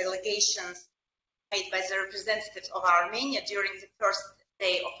groundless allegations made by the representatives of Armenia during the first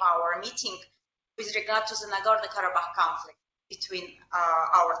day of our meeting with regard to the Nagorno-Karabakh conflict between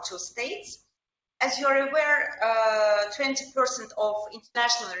our two states. As you are aware, 20% of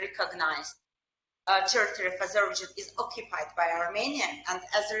internationally recognized territory of Azerbaijan is occupied by Armenia, and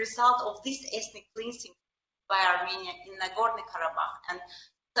as a result of this ethnic cleansing by Armenia in Nagorno-Karabakh and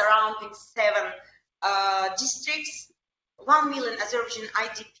surrounding 7 districts, 1 million Azerbaijan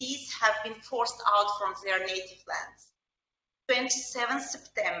IDPs have been forced out from their native lands. 27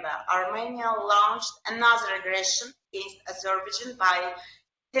 September, Armenia launched another aggression against Azerbaijan by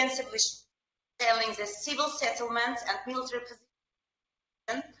intensively shelling the civil settlements and military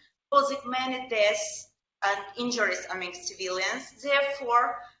positions, causing many deaths and injuries among civilians.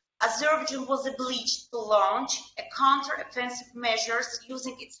 Therefore, Azerbaijan was obliged to launch a counter-offensive measures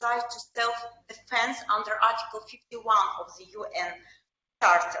using its right to self-defense under Article 51 of the UN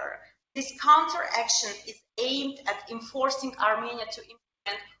Charter. This counter-action is aimed at enforcing Armenia to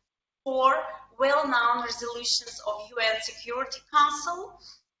implement 4 well-known resolutions of UN Security Council,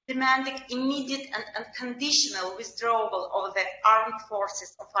 demanding immediate and unconditional withdrawal of the armed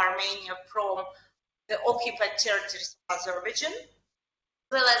forces of Armenia from the occupied territories of Azerbaijan,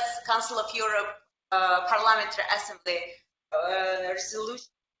 as well as Council of Europe Parliamentary Assembly Resolution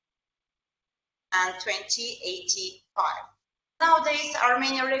and 2085. Nowadays,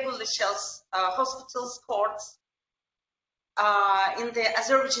 Armenia regularly shells hospitals, courts in the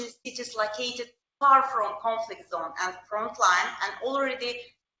Azerbaijani cities located far from conflict zone and front line, and already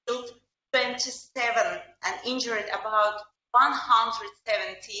killed 27 and injured about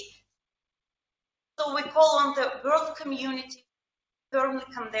 170. So we call on the world community to firmly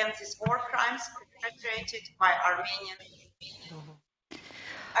condemn these war crimes perpetrated by Armenians.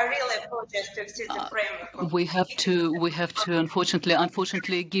 I really apologize to exceed the framework. We have to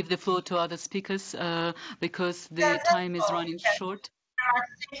unfortunately give the floor to other speakers because the time is running short.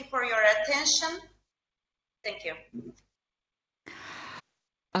 Thank you for your attention. Thank you.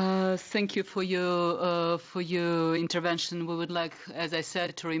 Thank you for your intervention. We would like, as I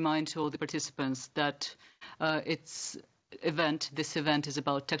said, to remind to all the participants that this event is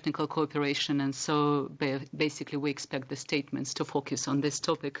about technical cooperation, and so basically we expect the statements to focus on this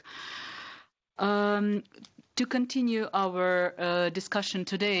topic. To continue our discussion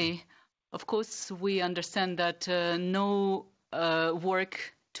today, of course, we understand that no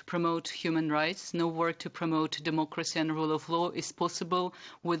work to promote human rights, no work to promote democracy and rule of law is possible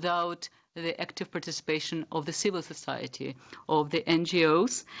without the active participation of the civil society, of the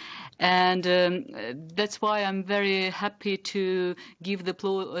NGOs. And that's why I'm very happy to give the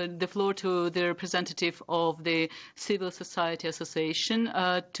floor to the representative of the Civil Society Association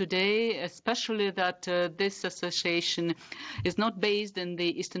today, especially that this association is not based in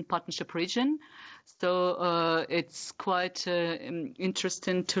the Eastern Partnership region. So it's quite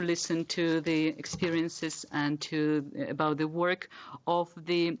interesting to listen to the experiences and about the work of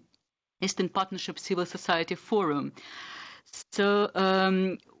the Eastern Partnership Civil Society Forum. So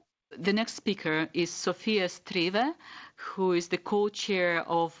the next speaker is Sofia Strive, who is the co-chair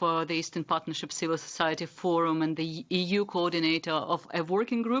of the Eastern Partnership Civil Society Forum and the EU coordinator of a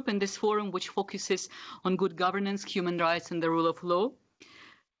working group in this forum, which focuses on good governance, human rights, and the rule of law.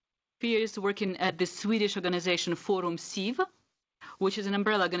 Sofia is working at the Swedish organization Forum CIV, which is an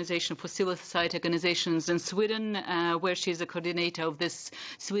umbrella organization for civil society organizations in Sweden, where she is a coordinator of this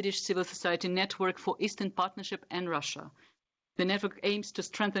Swedish civil society network for Eastern Partnership and Russia. The network aims to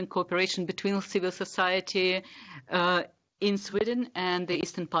strengthen cooperation between civil society in Sweden and the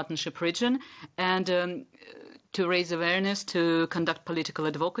Eastern Partnership region, and to raise awareness, to conduct political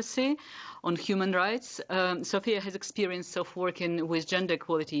advocacy on human rights. Sofia has experience of working with gender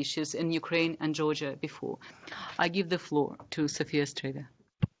equality issues in Ukraine and Georgia before. I give the floor to Sofia Strive.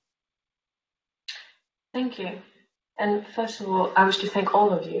 Thank you. And first of all, I wish to thank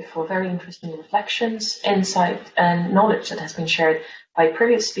all of you for very interesting reflections, insight, and knowledge that has been shared by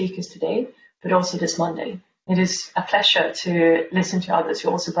previous speakers today, but also this Monday. It is a pleasure to listen to others who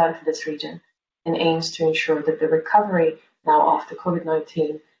also burn for this region and aims to ensure that the recovery now after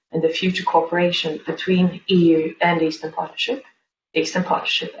COVID-19 and the future cooperation between EU and Eastern Partnership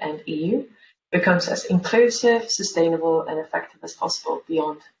and EU, becomes as inclusive, sustainable, and effective as possible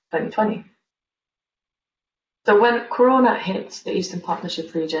beyond 2020. So when Corona hit the Eastern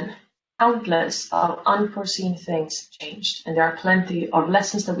Partnership region, countless of unforeseen things changed, and there are plenty of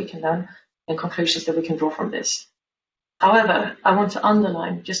lessons that we can learn and conclusions that we can draw from this. However, I want to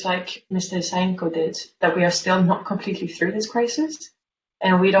underline, just like Mr. Saienko did, that we are still not completely through this crisis,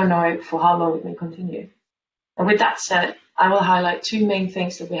 and we don't know for how long it may continue. And with that said, I will highlight two main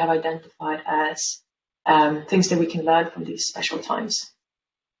things that we have identified as things that we can learn from these special times.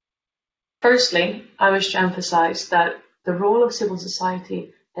 Firstly, I wish to emphasize that the role of civil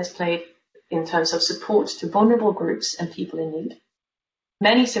society has played in terms of support to vulnerable groups and people in need.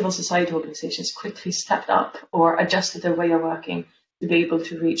 Many civil society organizations quickly stepped up or adjusted their way of working to be able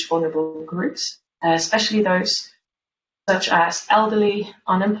to reach vulnerable groups, especially those such as elderly,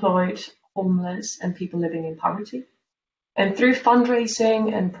 unemployed, homeless, and people living in poverty. And through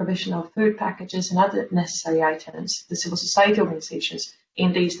fundraising and provision of food packages and other necessary items, the civil society organizations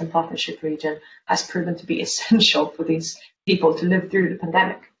in the Eastern Partnership region has proven to be essential for these people to live through the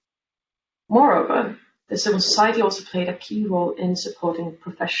pandemic. Moreover, the civil society also played a key role in supporting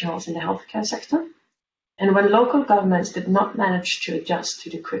professionals in the healthcare sector. And when local governments did not manage to adjust to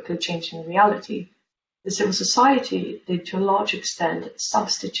the quickly changing reality, the civil society did to a large extent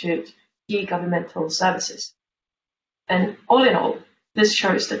substitute key governmental services. And all in all, this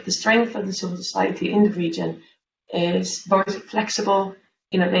shows that the strength of the civil society in the region is both flexible,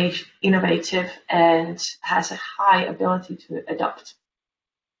 innovative, and has a high ability to adapt.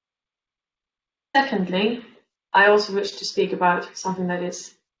 Secondly, I also wish to speak about something that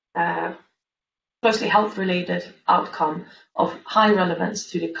is closely health-related outcome of high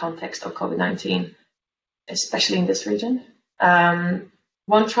relevance to the context of COVID-19, especially in this region.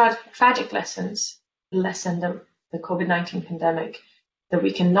 One tragic lesson of the COVID-19 pandemic that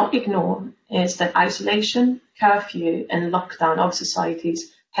we cannot ignore is that isolation, curfew, and lockdown of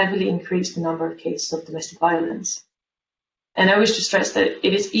societies heavily increased the number of cases of domestic violence. And I wish to stress that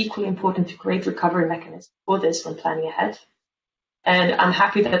it is equally important to create recovery mechanisms for this when planning ahead. And I'm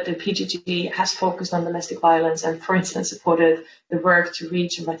happy that the PGG has focused on domestic violence and, for instance, supported the work to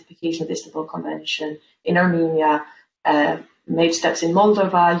reach a ratification of the Istanbul Convention in Armenia, made steps in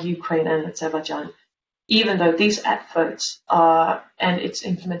Moldova, Ukraine, and Azerbaijan. Even though these efforts and its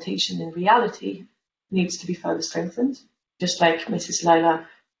implementation in reality needs to be further strengthened, just like Mrs. Leyla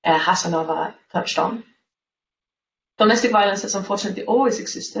Hasanova touched on. Domestic violence has unfortunately always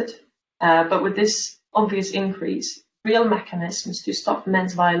existed, but with this obvious increase, real mechanisms to stop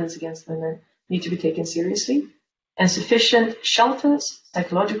men's violence against women need to be taken seriously, and sufficient shelters,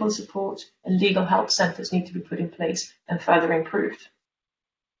 psychological support, and legal help centers need to be put in place and further improved.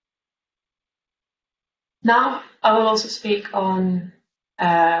 Now, I will also speak on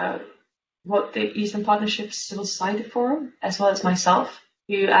what the Eastern Partnership Civil Society Forum, as well as myself,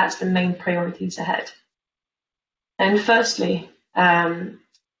 view as the main priorities ahead. And firstly,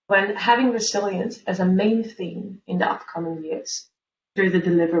 when having resilience as a main theme in the upcoming years through the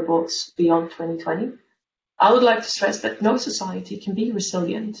deliverables beyond 2020, I would like to stress that no society can be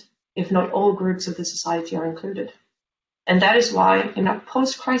resilient if not all groups of the society are included. And that is why, in a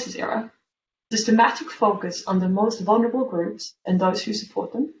post-crisis era, systematic focus on the most vulnerable groups and those who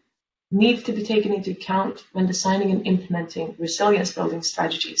support them needs to be taken into account when designing and implementing resilience-building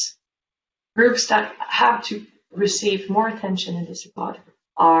strategies. Groups that have to receive more attention in this regard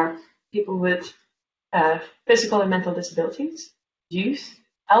are people with physical and mental disabilities, youth,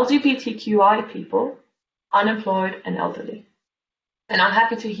 LGBTQI people, unemployed, and elderly. And I'm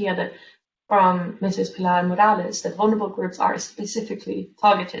happy to hear that from Mrs. Pilar Morales that vulnerable groups are specifically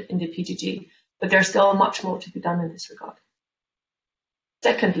targeted in the PGG, but there's still much more to be done in this regard.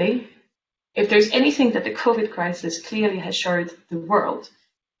 Secondly, if there's anything that the COVID crisis clearly has showed the world,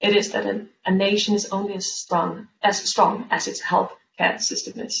 it is that a nation is only as strong as its healthcare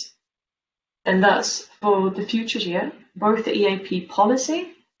system is. And thus, for the future year, both the EaP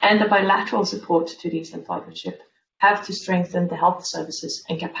policy and the bilateral support to the Eastern Partnership have to strengthen the health services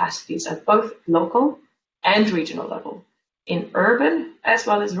and capacities at both local and regional level, in urban as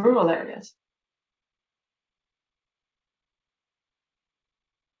well as rural areas.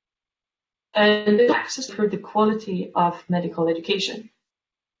 And access to improve the quality of medical education.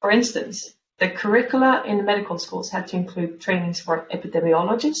 For instance, The curricula in medical schools had to include trainings for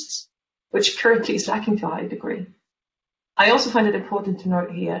epidemiologists, which currently is lacking to a high degree. I also find it important to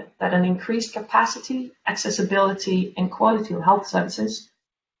note here that an increased capacity, accessibility, and quality of health services,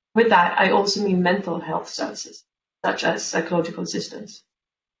 with that I also mean mental health services, such as psychological assistance.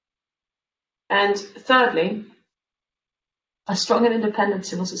 And thirdly, a strong and independent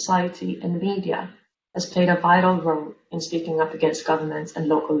civil society and media has played a vital role in speaking up against governments and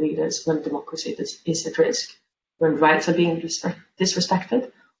local leaders when democracy is at risk, when rights are being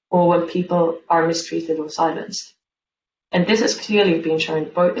disrespected, or when people are mistreated or silenced. And this has clearly been shown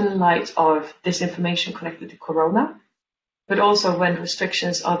both in light of disinformation connected to Corona, but also when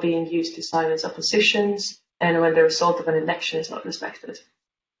restrictions are being used to silence oppositions and when the result of an election is not respected.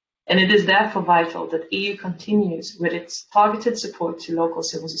 And it is therefore vital that EU continues with its targeted support to local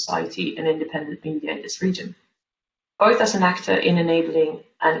civil society and independent media in this region, both as an actor in enabling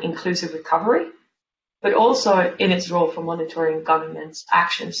an inclusive recovery, but also in its role for monitoring governments'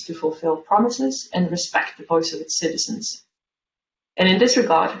 actions to fulfill promises and respect the voice of its citizens. And in this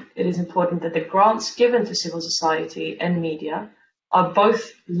regard, it is important that the grants given to civil society and media are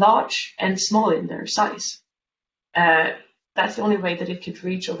both large and small in their size. That's the only way that it could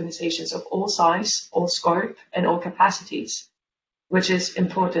reach organizations of all size, all scope, and all capacities, which is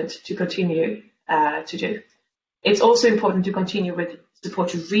important to continue to do. It's also important to continue with support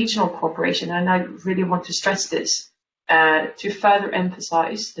to regional cooperation, and I really want to stress this to further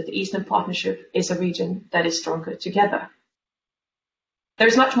emphasize that the Eastern Partnership is a region that is stronger together.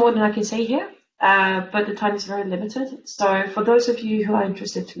 There's much more than I can say here, but the time is very limited. So for those of you who are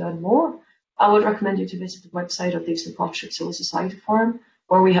interested to learn more, I would recommend you to visit the website of the Eastern Partnership Civil Society Forum,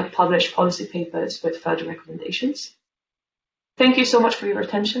 where we have published policy papers with further recommendations. Thank you so much for your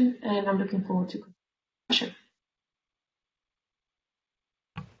attention, and I'm looking forward to the discussion.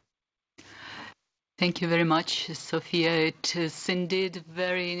 Thank you very much, Sophia. It is indeed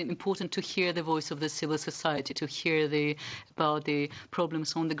very important to hear the voice of the civil society, to hear about the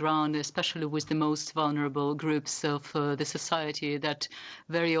problems on the ground, especially with the most vulnerable groups of the society that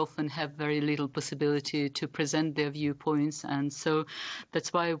very often have very little possibility to present their viewpoints. And so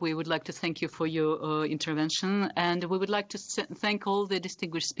that's why we would like to thank you for your intervention. And we would like to thank all the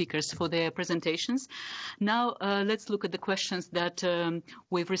distinguished speakers for their presentations. Now, let's look at the questions that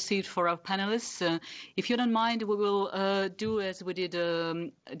we've received for our panelists. If you don't mind, we will do as we did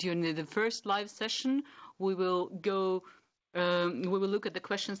during the first live session. We will go. We will look at the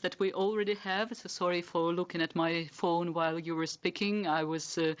questions that we already have. So sorry for looking at my phone while you were speaking. I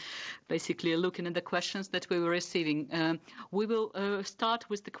was basically looking at the questions that we were receiving. We will start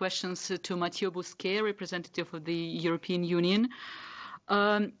with the questions to Mathieu Bousquet, representative of the European Union.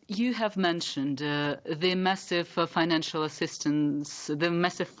 You have mentioned the massive financial assistance, the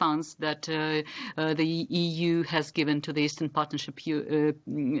massive funds that the EU has given to the Eastern Partnership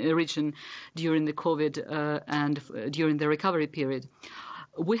region during the COVID and during the recovery period.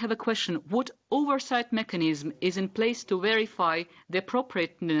 We have a question. What oversight mechanism is in place to verify the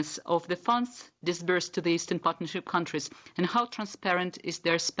appropriateness of the funds disbursed to the Eastern Partnership countries, and how transparent is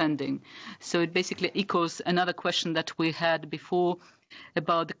their spending? So it basically echoes another question that we had before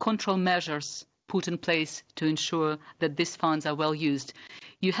about the control measures put in place to ensure that these funds are well used.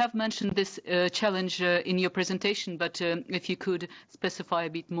 You have mentioned this challenge in your presentation, but if you could specify a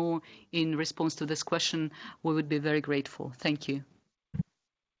bit more in response to this question, we would be very grateful. Thank you.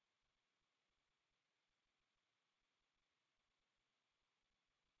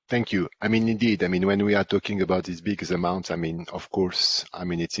 Thank you. Indeed, when we are talking about these big amounts, of course,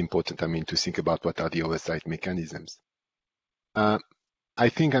 it's important, to think about what are the oversight mechanisms. I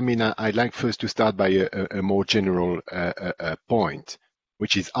think, I'd like first to start by a more general point,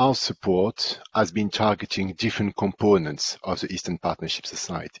 which is our support has been targeting different components of the Eastern Partnership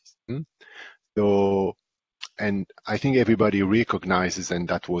societies. So, and I think everybody recognizes, and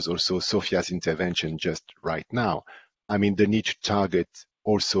that was also Sophia's intervention just right now, the need to target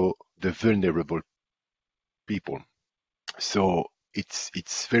also the vulnerable people. So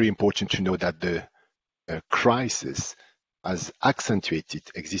it's very important to know that the crisis has accentuated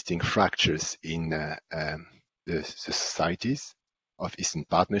existing fractures in the societies of Eastern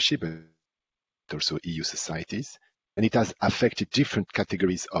Partnership, but also EU societies, and it has affected different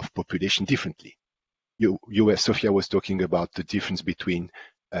categories of population differently. Sophia was talking about the difference between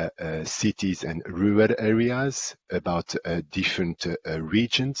cities and rural areas, about different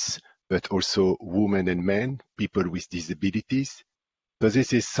regions, but also women and men, people with disabilities. So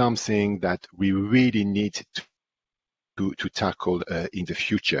this is something that we really need to tackle in the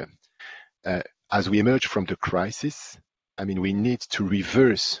future. As we emerge from the crisis, we need to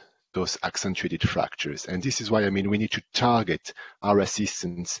reverse those accentuated fractures. And this is why, we need to target our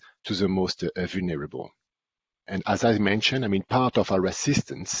assistance to the most vulnerable. And as I mentioned, part of our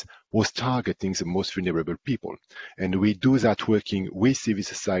assistance was targeting the most vulnerable people. And we do that working with civil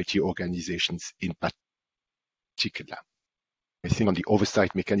society organizations in particular. I think on the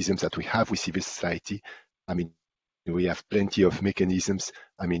oversight mechanisms that we have with civil society, we have plenty of mechanisms,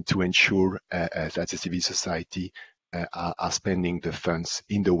 to ensure that the civil society are spending the funds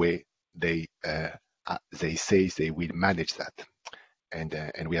in the way they say they will manage that.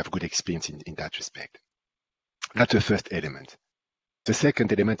 And we have good experience in that respect. That's the first element. The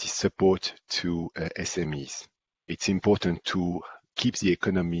second element is support to SMEs. It's important to keep the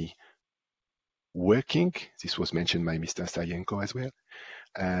economy working. This was mentioned by Mr. Saienko as well.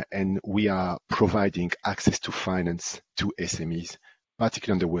 And we are providing access to finance to SMEs,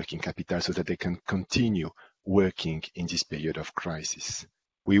 particularly on the working capital, so that they can continue working in this period of crisis.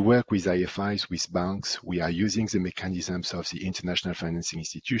 We work with IFIs, with banks. We are using the mechanisms of the international financing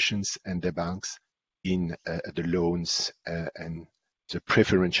institutions and the banks in the loans and the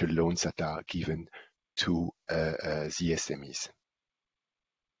preferential loans that are given to the SMEs.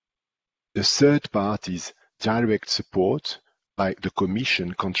 The third part is direct support by the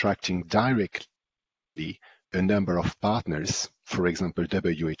Commission contracting directly a number of partners, for example,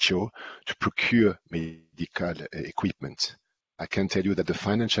 WHO, to procure medical equipment. I can tell you that the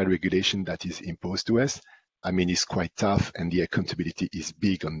financial regulation that is imposed to us, is quite tough, and the accountability is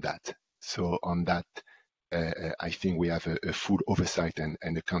big on that. So on that, I think we have a full oversight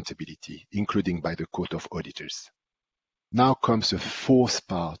and accountability, including by the Court of Auditors. Now comes the fourth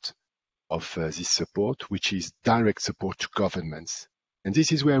part of this support, which is direct support to governments. And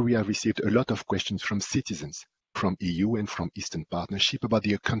this is where we have received a lot of questions from citizens, from EU and from Eastern Partnership about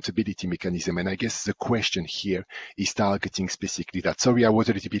the accountability mechanism. And I guess the question here is targeting specifically that. Sorry, I was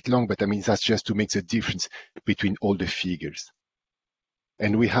a little bit long, but that's just to make the difference between all the figures.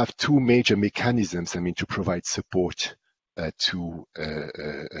 And we have two major mechanisms, to provide support to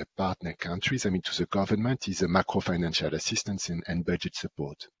partner countries, to the government, is a macro-financial assistance and budget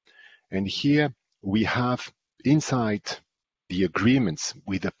support. And here we have inside the agreements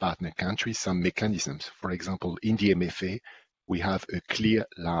with the partner countries some mechanisms. For example, in the MFA, we have a clear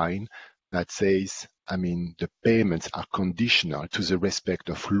line that says, the payments are conditional to the respect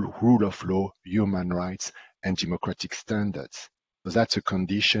of rule of law, human rights, and democratic standards. So that's a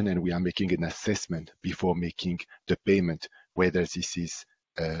condition, and we are making an assessment before making the payment, whether this is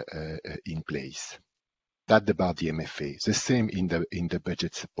in place. That's about the MFA. The same in the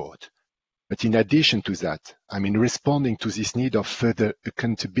budget support. But in addition to that, responding to this need of further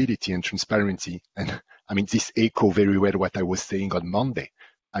accountability and transparency, and this echo very well what I was saying on Monday.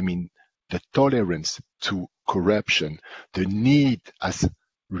 The tolerance to corruption, the need has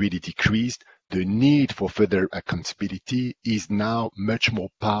really decreased. The need for further accountability is now much more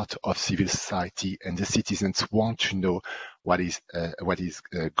part of civil society, and the citizens want to know what is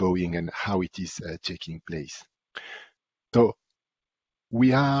going and how it is taking place. So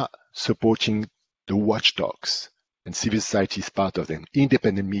we are supporting the watchdogs, and civil society is part of them.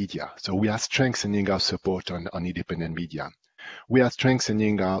 Independent media. So we are strengthening our support on independent media. We are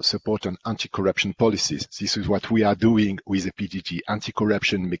strengthening our support on anti-corruption policies. This is what we are doing with the PGG,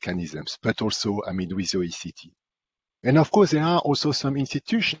 anti-corruption mechanisms, but also, with OECD. And of course, there are also some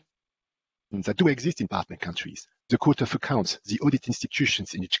institutions that do exist in partner countries. The Court of Accounts, the audit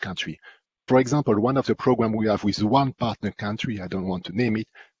institutions in each country. For example, one of the programs we have with one partner country, I don't want to name it,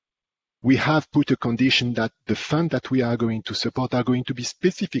 we have put a condition that the fund that we are going to support are going to be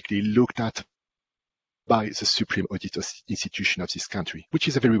specifically looked at by the Supreme Audit Institution of this country, which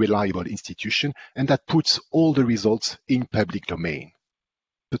is a very reliable institution, and that puts all the results in public domain.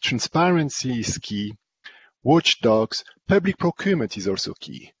 The transparency is key. Watchdogs, public procurement is also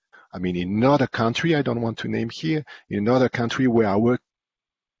key. In another country, I don't want to name here, in another country where I work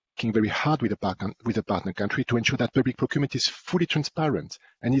very hard with a partner country to ensure that public procurement is fully transparent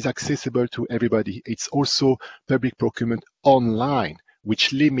and is accessible to everybody. It's also public procurement online,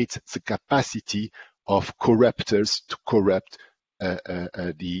 which limits the capacity of corruptors to corrupt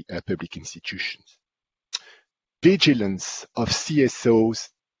the public institutions. Vigilance of CSOs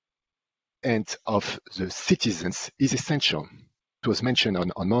and of the citizens is essential. It was mentioned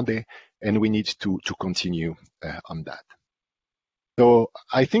on Monday, and we need to continue on that. So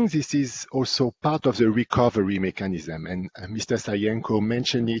I think this is also part of the recovery mechanism, and Mr. Saienko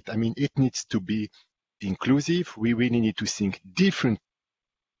mentioned it. It needs to be inclusive. We really need to think differently.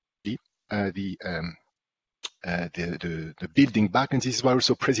 The building back, and this is why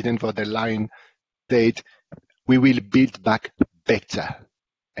also President von der Leyen said, we will build back better.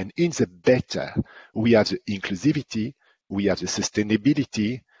 And in the better, we have the inclusivity, we have the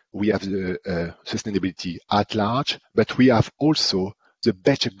sustainability, we have the sustainability at large, but we have also the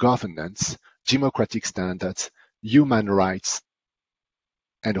better governance, democratic standards, human rights,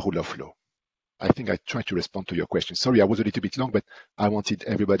 and rule of law. I think I tried to respond to your question. Sorry, I was a little bit long, but I wanted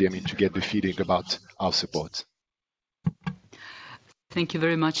everybody, to get the feeling about our support. Thank you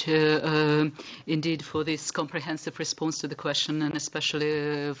very much indeed for this comprehensive response to the question, and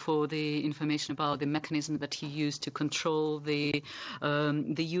especially for the information about the mechanism that you use to control the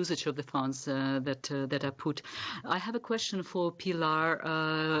usage of the funds that are put. I have a question for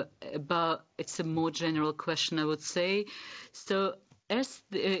Pilar, it's a more general question, I would say. So,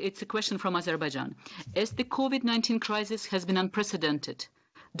 it's a question from Azerbaijan. As the COVID-19 crisis has been unprecedented,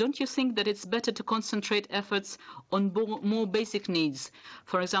 don't you think that it's better to concentrate efforts on more basic needs?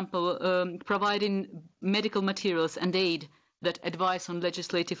 For example, providing medical materials and aid that advise on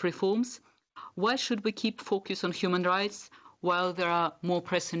legislative reforms? Why should we keep focus on human rights while there are more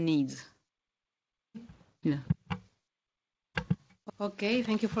pressing needs? Yeah. Okay,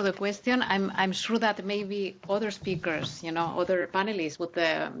 thank you for the question. I'm sure that maybe other speakers, other panelists would,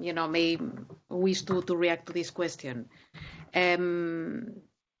 may wish to react to this question.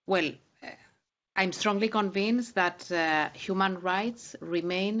 Well, I'm strongly convinced that human rights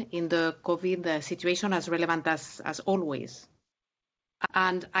remain in the COVID situation as relevant as always.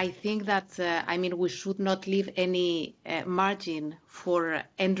 And I think that, we should not leave any margin for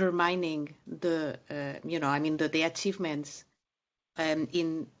undermining the achievements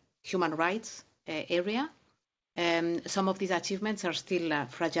in human rights area. Some of these achievements are still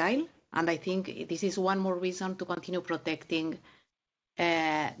fragile, and I think this is one more reason to continue protecting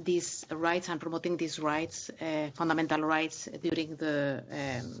these rights and promoting these rights, fundamental rights, during the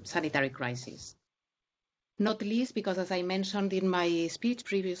sanitary crisis. Not least because, as I mentioned in my speech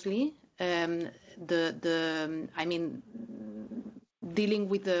previously, dealing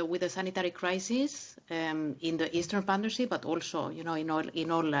with the sanitary crisis in the Eastern Partnership, but also,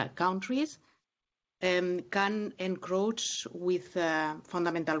 in all countries, can encroach with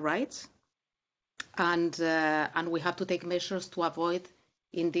fundamental rights, and we have to take measures to avoid,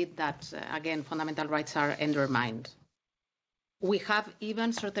 indeed, that again fundamental rights are undermined. We have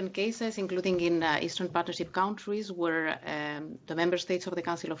even certain cases, including in Eastern Partnership countries, where the member states of the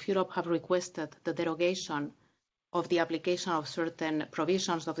Council of Europe have requested the derogation of the application of certain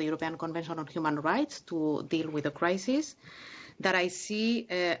provisions of the European Convention on Human Rights to deal with the crisis, that I see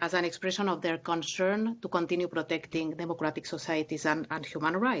as an expression of their concern to continue protecting democratic societies and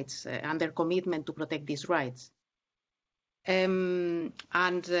human rights, and their commitment to protect these rights. What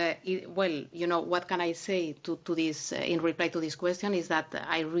can I say to this in reply to this question is that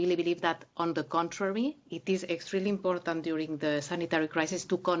I really believe that, on the contrary, it is extremely important during the sanitary crisis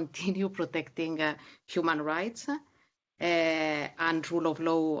to continue protecting human rights and rule of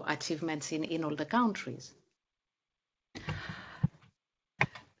law achievements in all the countries.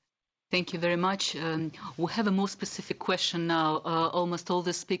 Thank you very much. We have a more specific question now. Almost all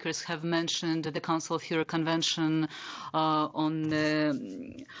the speakers have mentioned the Council of Europe Convention on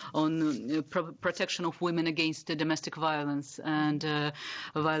protection of women against domestic violence and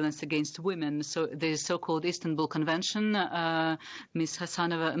violence against women. So the so-called Istanbul Convention. Mrs.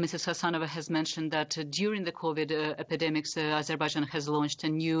 Hasanova has mentioned that during the COVID epidemics, Azerbaijan has launched a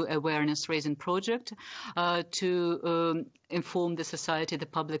new awareness-raising project to inform the society, the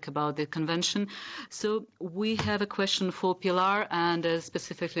public, about the convention. So we have a question for Pilar and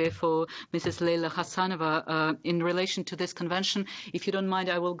specifically for Mrs. Leyla Hasanova in relation to this convention. If you don't mind,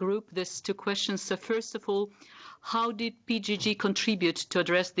 I will group these two questions. So first of all, how did PGG contribute to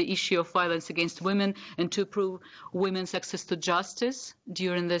address the issue of violence against women and to improve women's access to justice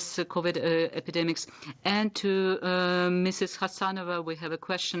during this COVID epidemics? And to Mrs. Hasanova, we have a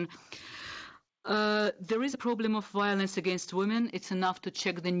question. There is a problem of violence against women. It's enough to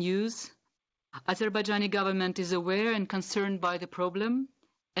check the news. Azerbaijani government is aware and concerned by the problem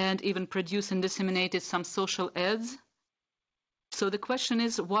and even produced and disseminated some social ads. So the question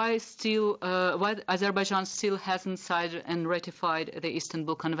is, why Azerbaijan still hasn't signed and ratified the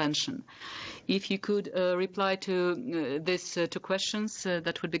Istanbul Convention? If you could reply to these two questions,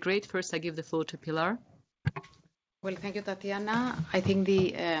 that would be great. First, I give the floor to Pilar. Well, thank you, Tatiana. I think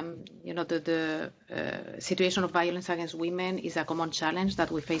the situation of violence against women is a common challenge that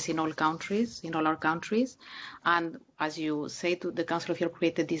we face in all our countries. And as you say, the Council of Europe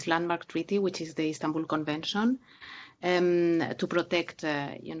created this landmark treaty, which is the Istanbul Convention, to protect,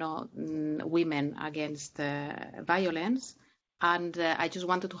 women against violence. And I just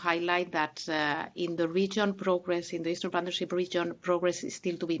wanted to highlight that in the region, progress in the Eastern Partnership region, progress is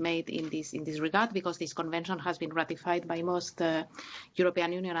still to be made in this regard, because this convention has been ratified by most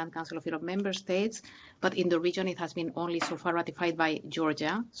European Union and Council of Europe member states, but in the region it has been only so far ratified by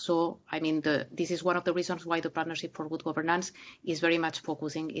Georgia. So, I mean, this is one of the reasons why the Partnership for Good Governance is very much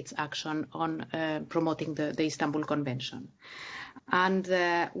focusing its action on promoting the Istanbul Convention. And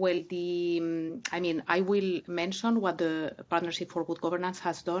I will mention what the Partnership for Good Governance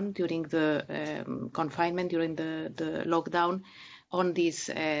has done during the confinement, during the lockdown on this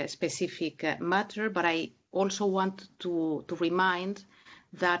specific matter. But I also want to remind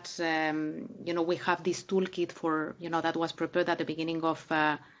that, we have this toolkit for, that was prepared at the beginning of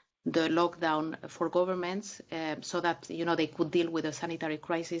the lockdown for governments, so that they could deal with the sanitary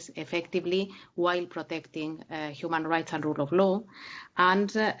crisis effectively while protecting human rights and rule of law. And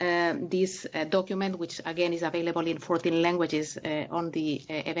this document, which again is available in 14 languages on the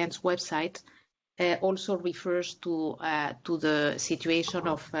events website, also refers to the situation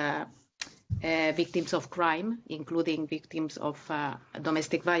of victims of crime, including victims of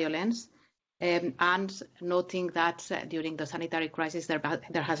domestic violence. And noting that during the sanitary crisis,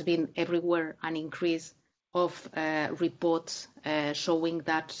 there has been everywhere an increase of reports showing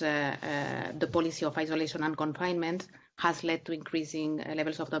that the policy of isolation and confinement has led to increasing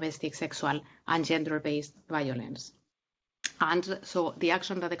levels of domestic, sexual, and gender-based violence. And so the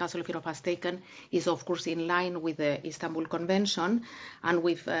action that the Council of Europe has taken is, of course, in line with the Istanbul Convention, and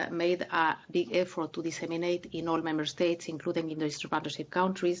we've made a big effort to disseminate in all member states, including in the Eastern Partnership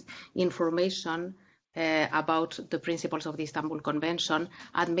countries, information about the principles of the Istanbul Convention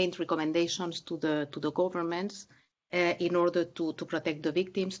and made recommendations to the governments in order to protect the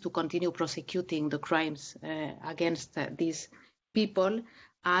victims, to continue prosecuting the crimes against these people.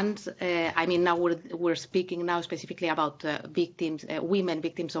 And now we're speaking now specifically about victims, women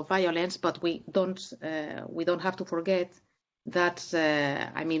victims of violence, but we don't have to forget that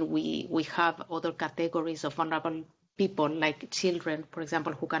we have other categories of vulnerable people, like children, for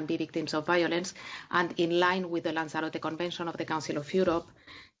example, who can be victims of violence. And in line with the Lanzarote Convention of the Council of Europe,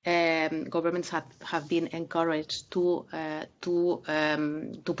 governments have been encouraged to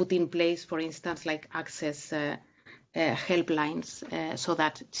put in place, for instance, like access helplines, so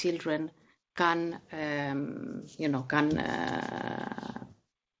that children can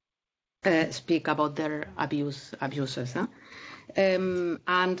speak about their abuses.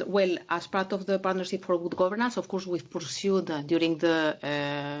 And well, as part of the Partnership for Good Governance, of course, we've pursued during the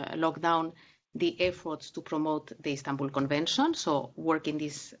lockdown the efforts to promote the Istanbul Convention. So work in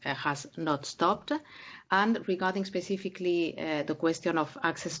this has not stopped. And regarding specifically the question of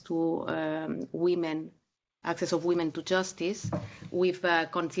access to access of women to justice, we've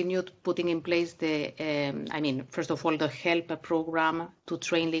continued putting in place first of all, the HELP program to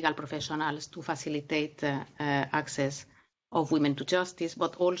train legal professionals to facilitate access of women to justice,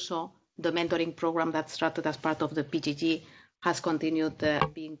 but also the mentoring program that started as part of the PGG has continued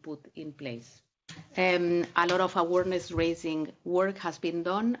being put in place. A lot of awareness raising work has been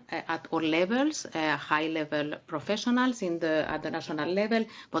done at all levels, high level professionals at the national level,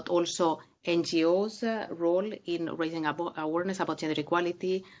 but also NGOs' role in raising awareness about gender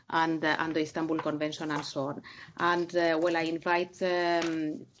equality and the Istanbul Convention and so on. And I invite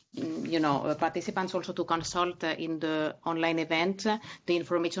participants also to consult in the online event the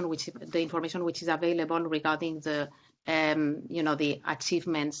information which is available regarding the the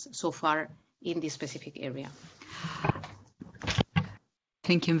achievements so far in this specific area.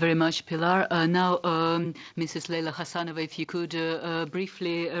 Thank you very much, Pilar. Now, Mrs. Leyla Hasanova, if you could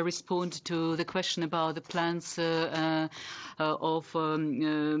briefly respond to the question about the plans of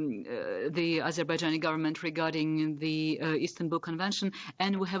the Azerbaijani government regarding the Istanbul Convention.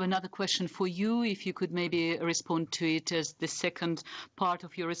 And we have another question for you, if you could maybe respond to it as the second part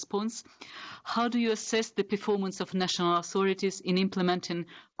of your response. How do you assess the performance of national authorities in implementing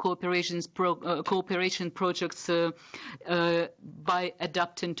cooperation projects by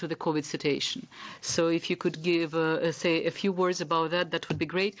adapting to the COVID situation? So if you could give, say, a few words about that, that would be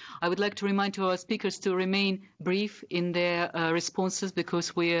great. I would like to remind our speakers to remain brief in their responses,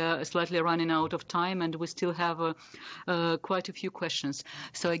 because we are slightly running out of time and we still have quite a few questions.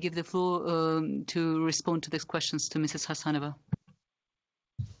 So I give the floor to respond to these questions to Mrs. Hasanova.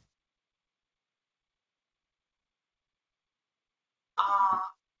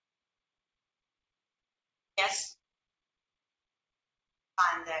 Yes,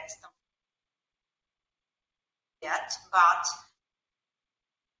 and yet, but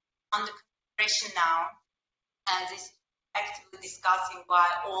under consideration now, and this is actively discussing by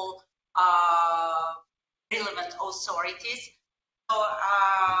all relevant authorities.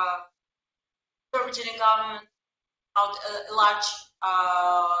 Azerbaijan government out a large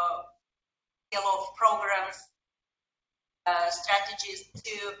scale of programs, strategies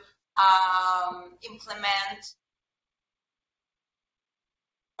to implement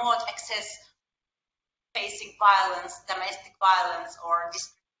not access facing violence, domestic violence, or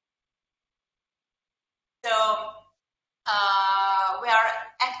discrimination. So we are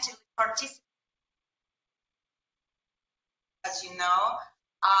actively participating, as you know,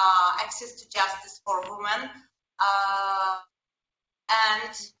 access to justice for women,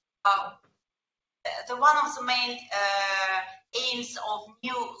 and one of the main aims of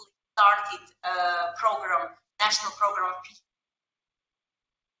newly started program, national program,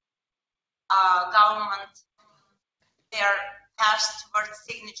 government, their task towards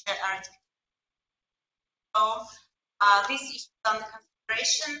signature and ratification. So this is under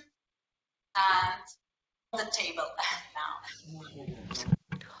consideration and on the table now.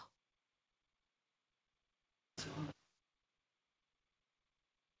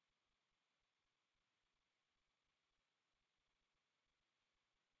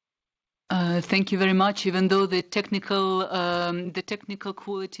 Thank you very much. Even though the technical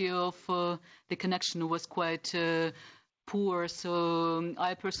quality of the connection was quite poor, so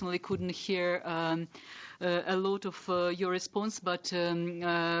I personally couldn't hear a lot of your response. But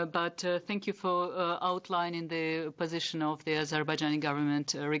thank you for outlining the position of the Azerbaijani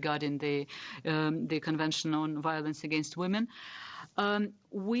government regarding the Convention on Violence Against Women.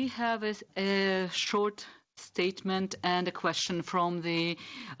 We have a short statement and a question from the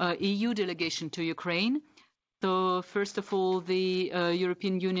EU delegation to Ukraine. So first of all, the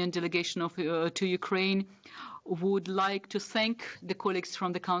European Union delegation to Ukraine would like to thank the colleagues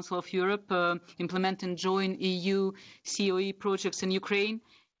from the Council of Europe implementing joint EU CoE projects in Ukraine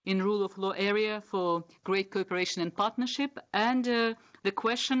in rule of law area for great cooperation and partnership. And the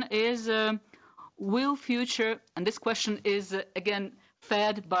question is, will future, and this question is again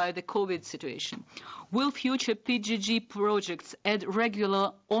fed by the COVID situation, will future PGG projects add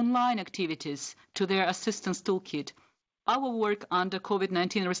regular online activities to their assistance toolkit? Our work under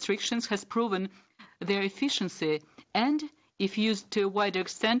COVID-19 restrictions has proven their efficiency, and if used to a wider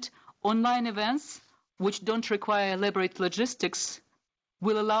extent, online events, which don't require elaborate logistics,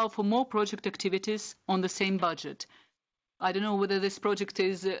 will allow for more project activities on the same budget. I don't know whether this project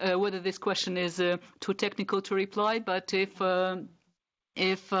is, whether this question is too technical to reply, but if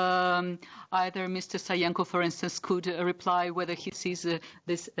either Mr. Saienko, for instance, could reply whether he sees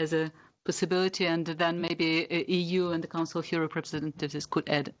this as a possibility, and then maybe EU and the Council of Europe representatives could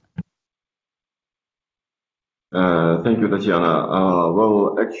add. Thank you, Tatiana.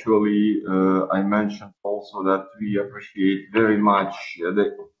 Well, actually, I mentioned also that we appreciate very much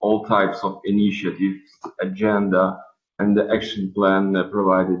all types of initiatives, agenda, and the action plan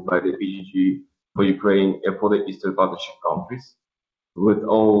provided by the PGG for Ukraine and for the Eastern Partnership countries. With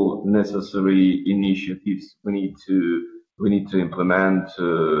all necessary initiatives we need to implement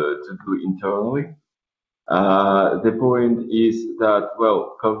to do internally. The point is that,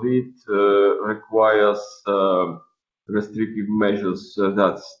 well, COVID requires restrictive measures.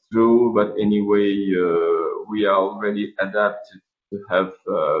 That's true, but anyway, we are already adapted to have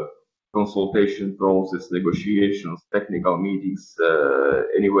consultation process, negotiations, technical meetings.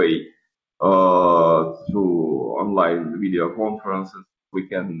 Anyway. Through online video conferences, we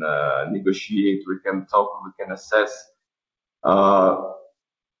can negotiate, we can talk, we can assess. What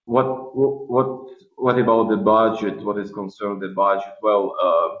about the budget? What is concerned the budget? Well,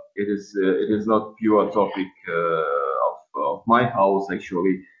 it is not pure topic of my house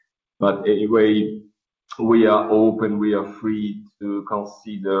actually, but anyway, we are open, we are free to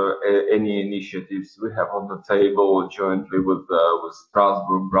consider any initiatives we have on the table jointly with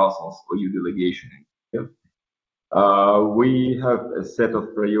Strasbourg, Brussels, for EU delegation. We have a set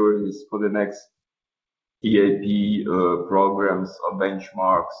of priorities for the next EaP programs or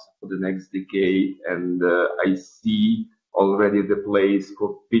benchmarks for the next decade, and I see already the place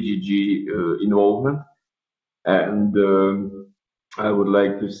for PGG involvement. And I would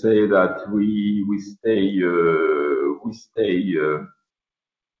like to say that we stay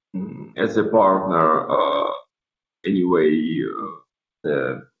as a partner anyway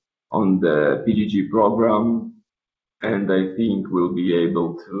on the PGG program, and I think we'll be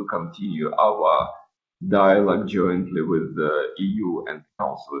able to continue our dialogue jointly with the EU and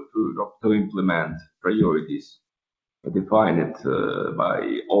Council of Europe to implement priorities defined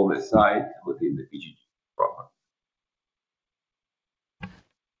by all the sides within the PGG program.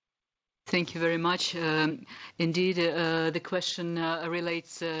 Thank you very much. Indeed, the question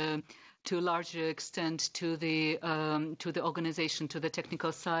relates to a larger extent to the organization, to the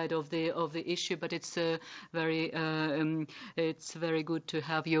technical side of the issue. But it's very good to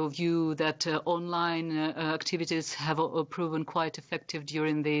have your view that online activities have proven quite effective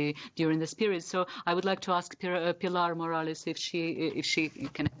during this period. So I would like to ask Pilar Morales if she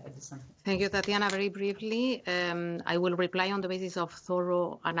can add something. Thank you, Tatiana. Very briefly, I will reply on the basis of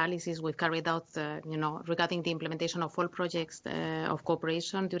thorough analysis we've carried out, regarding the implementation of all projects of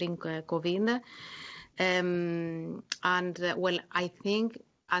cooperation during COVID. I think,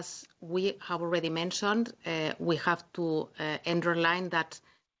 as we have already mentioned, we have to underline that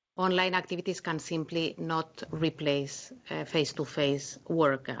online activities can simply not replace face-to-face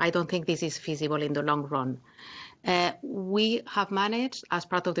work. I don't think this is feasible in the long run. We have managed, as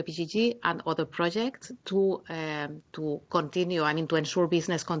part of the PGG and other projects, to continue, to ensure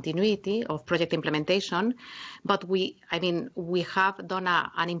business continuity of project implementation. But we have done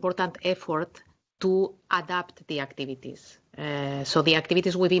an important effort to adapt the activities. So the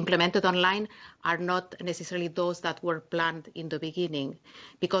activities we've implemented online are not necessarily those that were planned in the beginning,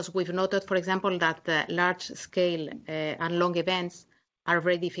 because we've noted, for example, that large-scale and long events are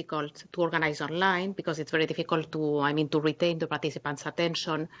very difficult to organize online, because it's very difficult to retain the participants'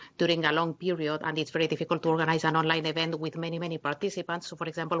 attention during a long period, and it's very difficult to organize an online event with many participants. So, for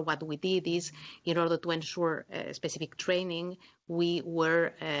example, what we did is, in order to ensure specific training, we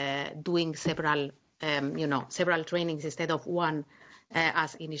were doing several trainings instead of one,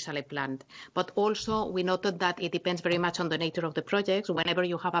 as initially planned. But also, we noted that it depends very much on the nature of the projects. Whenever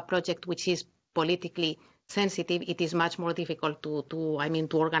you have a project which is politically sensitive, it is much more difficult to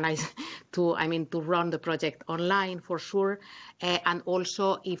organize, to run the project online, for sure. And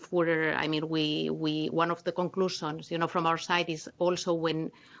also, if one of the conclusions, from our side is also,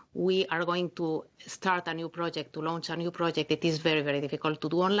 when we are going to start a new project, to launch a new project, it is very difficult to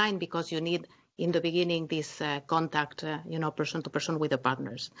do online, because you need, in the beginning, this contact, person to person with the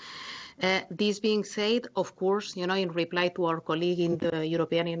partners. This being said, of course, in reply to our colleague in the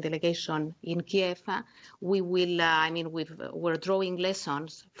European Union delegation in Kiev, we will, we're drawing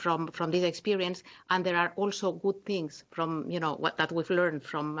lessons from this experience, and there are also good things from, that we've learned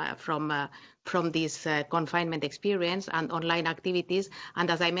from this confinement experience and online activities.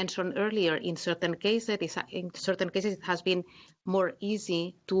 And as I mentioned earlier, in certain cases, it has been more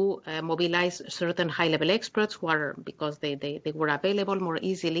easy to mobilize certain high-level experts because they were available more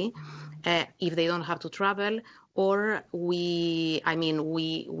easily if they don't have to travel. Or we've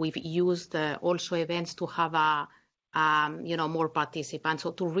used also events to have more participants,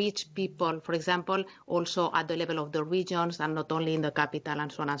 so to reach people, for example, also at the level of the regions and not only in the capital,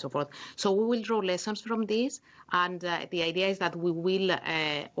 and so on and so forth. So we will draw lessons from this, and the idea is that we will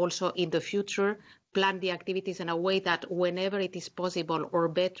also in the future plan the activities in a way that whenever it is possible or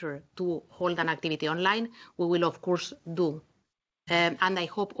better to hold an activity online, we will of course do. And I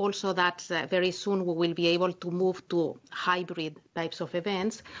hope also that very soon we will be able to move to hybrid types of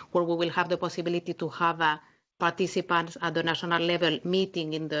events, where we will have the possibility to have participants at the national level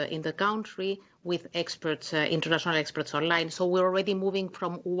meeting in the country with experts, international experts online. So we're already moving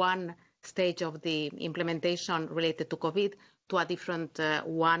from one stage of the implementation related to COVID to a different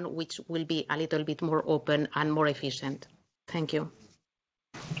one, which will be a little bit more open and more efficient. Thank you.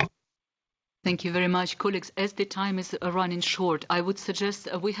 Thank you very much, colleagues. As the time is running short, I would suggest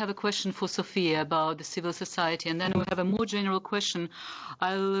we have a question for Sophia about the civil society, and then we have a more general question.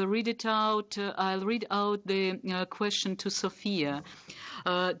 I'll read it out. I'll read out the question to Sophia.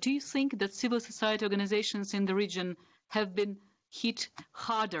 Do you think that civil society organizations in the region have been hit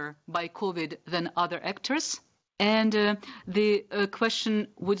harder by COVID than other actors? And the question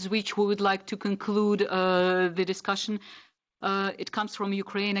with which we would like to conclude the discussion, it comes from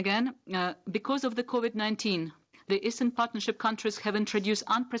Ukraine again. Because of the COVID-19, the Eastern Partnership countries have introduced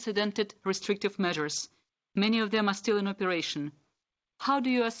unprecedented restrictive measures. Many of them are still in operation. How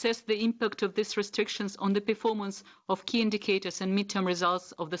do you assess the impact of these restrictions on the performance of key indicators and midterm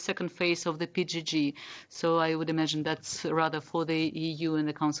results of the second phase of the PGG? So I would imagine that's rather for the EU and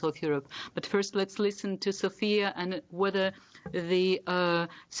the Council of Europe. But first, let's listen to Sophia and whether the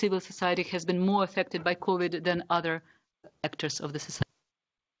civil society has been more affected by COVID than other actors of the society.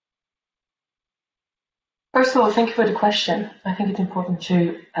 First of all, thank you for the question. I think it's important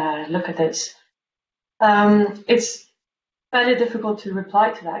to look at this. It's fairly difficult to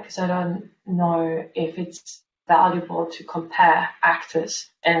reply to that, because I don't know if it's valuable to compare actors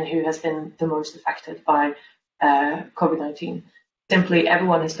and who has been the most affected by COVID-19. Simply,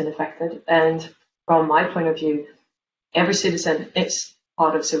 everyone has been affected, and from my point of view, every citizen is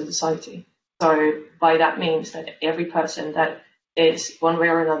part of civil society. So by that means that every person that is one way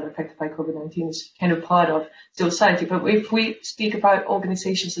or another affected by COVID-19 is kind of part of civil society. But if we speak about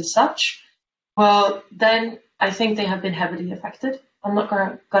organizations as such, well, then I think they have been heavily affected. I'm not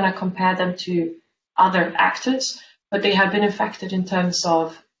going to compare them to other actors, but they have been affected in terms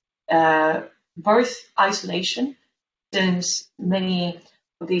of both isolation, since many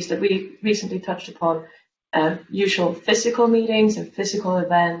of these that we recently touched upon, usual physical meetings and physical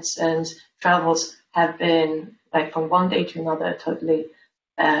events and travels have been, like, from one day to another totally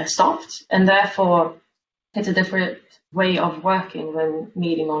stopped, and therefore it's a different way of working when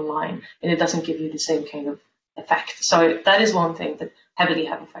meeting online, and it doesn't give you the same kind of effect. So that is one thing that heavily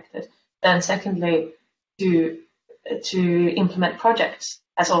have affected. Then secondly, to implement projects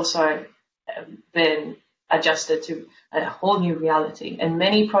has also been adjusted to a whole new reality, and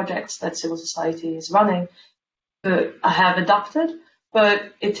many projects that civil society is running have adopted,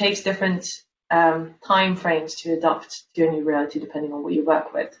 but it takes different time frames to adapt to a new reality depending on what you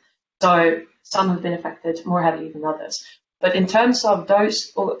work with. So some have been affected more heavily than others. But in terms of those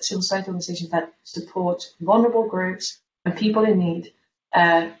civil society organizations that support vulnerable groups and people in need,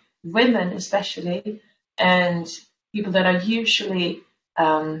 women especially, and people that are usually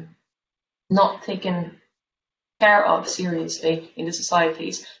not taken care of seriously in the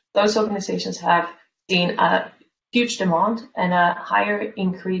societies, those organizations have seen a huge demand and a higher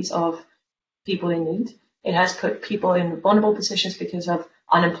increase of people in need. It has put people in vulnerable positions because of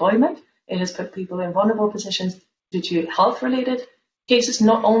unemployment. It has put people in vulnerable positions due to health-related cases,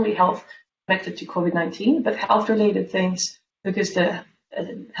 not only health connected to COVID-19, but health-related things because the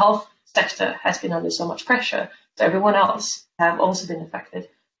health sector has been under so much pressure. So everyone else have also been affected,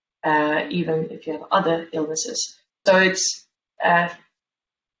 even if you have other illnesses. So it's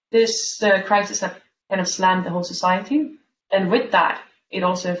this crisis has kind of slammed the whole society, and with that, it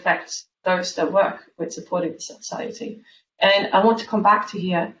also affects those that work with supporting the society. And I want to come back to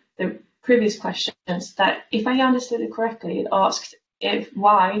here the previous questions that, if I understood it correctly, it asked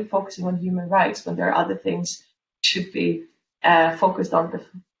why focusing on human rights when there are other things should be focused on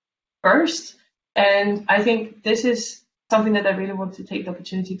first. And I think this is something that I really want to take the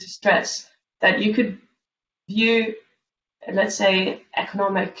opportunity to stress, that you could view, let's say,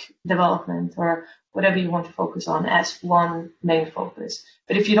 economic development or whatever you want to focus on as one main focus.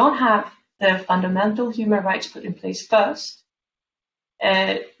 But if you don't have the fundamental human rights put in place first,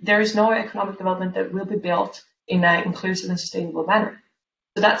 there is no economic development that will be built in an inclusive and sustainable manner.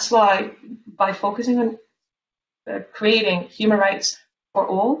 So that's why, by focusing on creating human rights for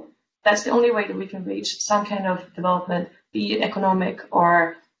all, that's the only way that we can reach some kind of development, be it economic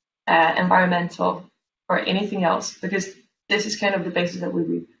or environmental or anything else, because this is kind of the basis that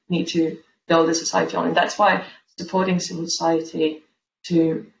we need to build a society on. And that's why supporting civil society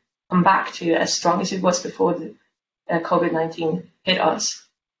to come back to as strong as it was before the COVID-19 hit us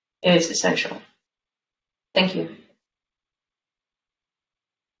is essential. Thank you.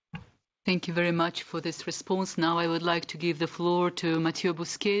 Thank you very much for this response. Now I would like to give the floor to Mathieu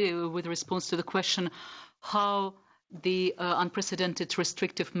Bousquet with response to the question how the unprecedented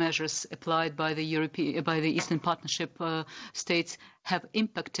restrictive measures applied by the Eastern Partnership states have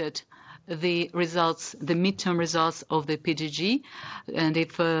impacted the results, the midterm results of the PGG. And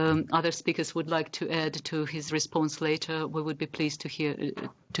if other speakers would like to add to his response later, we would be pleased to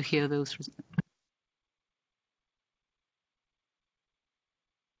hear those.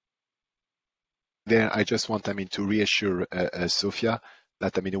 There, I just want, to reassure Sofia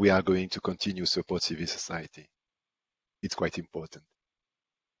that, we are going to continue to support civil society. It's quite important,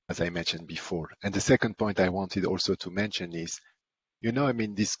 as I mentioned before. And the second point I wanted also to mention is,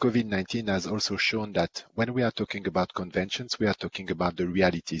 this COVID-19 has also shown that when we are talking about conventions, we are talking about the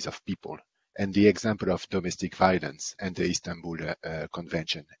realities of people. And the example of domestic violence and the Istanbul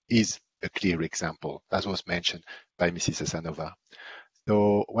Convention is a clear example, as was mentioned by Mrs. Hasanova.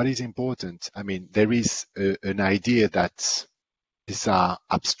 So what is important, there is an idea that these are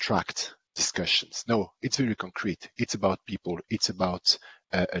abstract discussions. No, it's very concrete. It's about people. It's about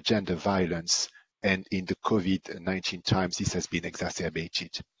gender violence. And in the COVID-19 times, this has been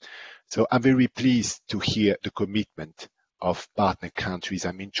exacerbated. So I'm very pleased to hear the commitment of partner countries,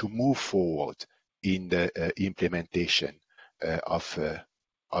 to move forward in the implementation of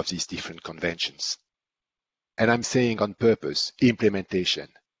these different conventions. And I'm saying on purpose, implementation.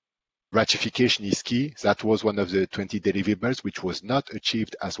 Ratification is key. That was one of the 20 deliverables, which was not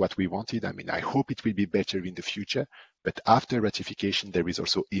achieved as what we wanted. I hope it will be better in the future, but after ratification, there is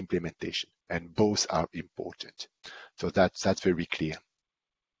also implementation, and both are important. So that's very clear.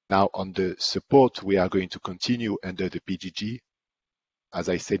 Now, on the support, we are going to continue under the PGG. As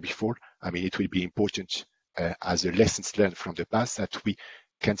I said before, it will be important as a lessons learned from the past, that we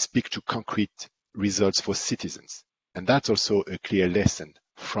can speak to concrete results for citizens. And that's also a clear lesson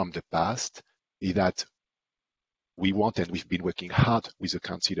from the past, is that we want, and we've been working hard with the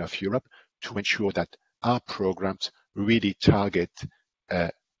Council of Europe to ensure that our programs really target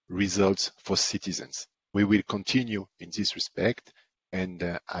results for citizens. We will continue in this respect,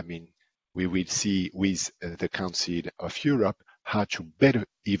 and we will see with the Council of Europe how to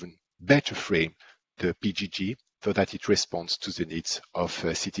even better frame the PGG so that it responds to the needs of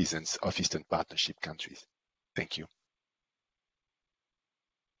citizens of Eastern Partnership countries. Thank you.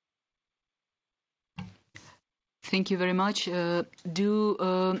 Thank you very much. Do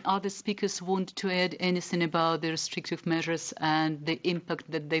other speakers want to add anything about the restrictive measures and the impact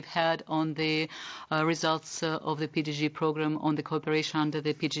that they've had on the results of the PGG program, on the cooperation under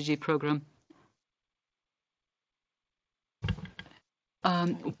the PGG program?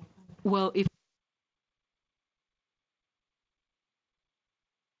 Well, if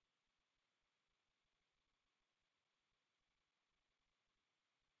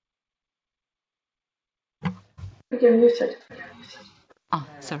You're muted.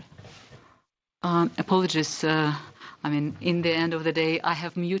 Sorry. Apologies. In the end of the day, I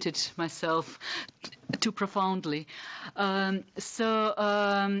have muted myself too profoundly.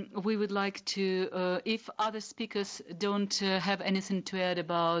 We would like to, if other speakers don't have anything to add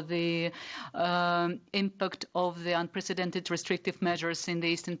about the impact of the unprecedented restrictive measures in the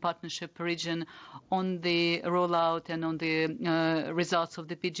Eastern Partnership region on the rollout and on the results of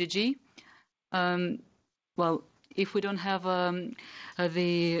the PGG, well, if we don't have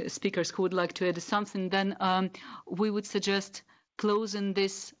the speakers who would like to add something, then we would suggest closing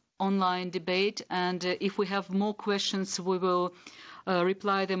this online debate. And if we have more questions, we will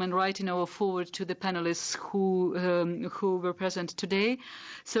reply them in writing or forward to the panelists who were present today.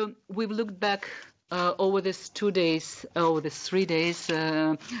 So we've looked back over these 3 days,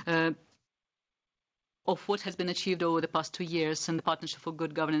 of what has been achieved over the past 2 years in the Partnership for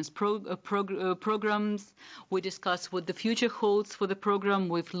Good Governance programs. We discussed what the future holds for the program.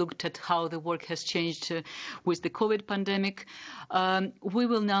 We've looked at how the work has changed with the COVID pandemic. We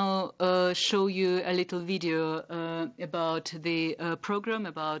will now show you a little video about the program,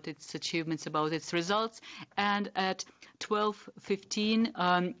 about its achievements, about its results. And at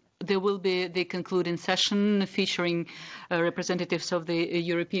 12:15, there will be the concluding session featuring representatives of the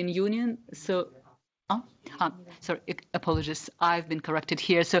European Union. Sorry, apologies. I've been corrected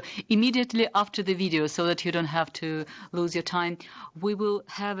here. So immediately after the video, so that you don't have to lose your time, we will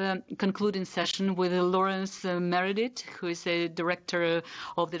have a concluding session with Lawrence Meredith, who is a director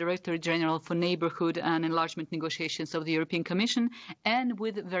of the Directorate-General for Neighbourhood and Enlargement Negotiations of the European Commission, and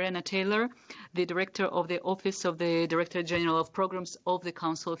with Verena Taylor, the director of the Office of the Directorate-General of Programs of the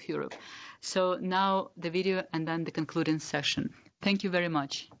Council of Europe. So now the video and then the concluding session. Thank you very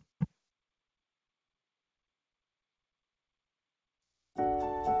much.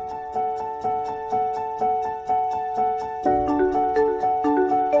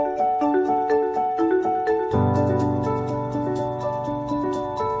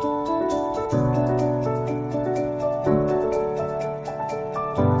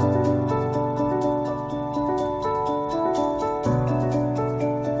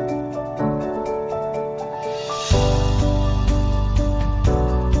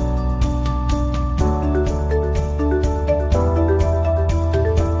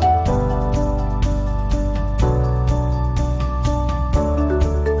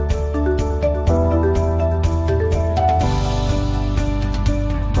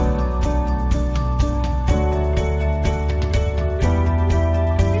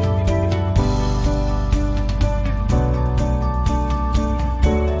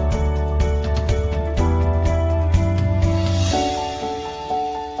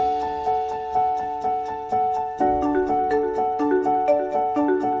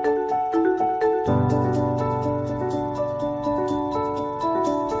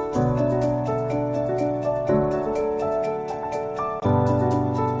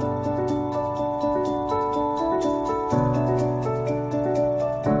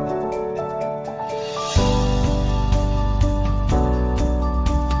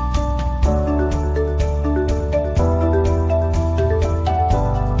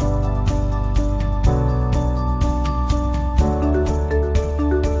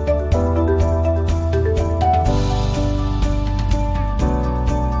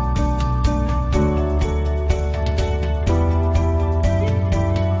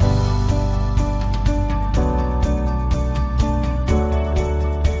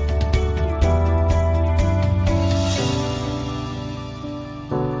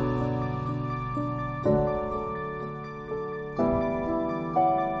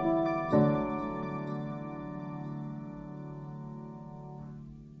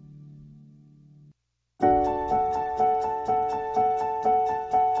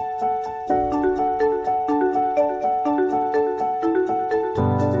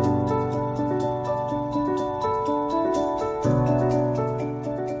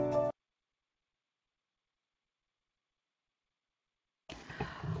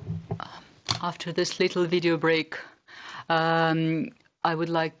 After this little video break, I would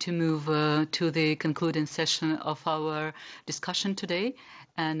like to move to the concluding session of our discussion today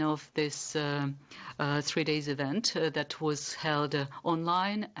and of this 3 days event that was held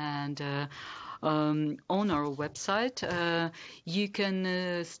online and on our website. You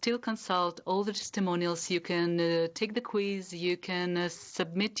can still consult all the testimonials, you can take the quiz, you can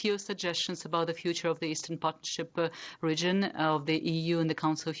submit your suggestions about the future of the Eastern Partnership region of the EU and the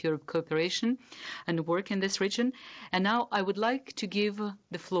Council of Europe cooperation and work in this region. And now I would like to give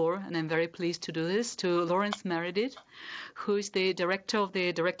the floor, and I'm very pleased to do this, to Lawrence Meredith, who is the Director of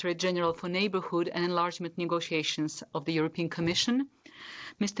the Directorate-General for Neighbourhood and Enlargement Negotiations of the European Commission.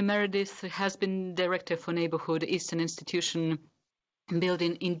 Mr. Meredith has been Director for Neighbourhood Eastern Institution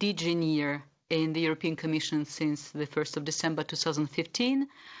building in DG year in the European Commission since the 1st of December 2015.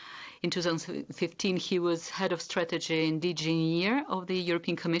 In 2015, he was Head of Strategy in DG year of the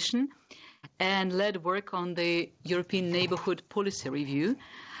European Commission and led work on the European Neighbourhood Policy Review.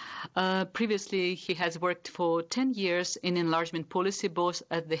 Previously, he has worked for 10 years in enlargement policy, both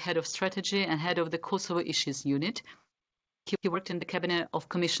as the Head of Strategy and Head of the Kosovo Issues Unit. He worked in the cabinet of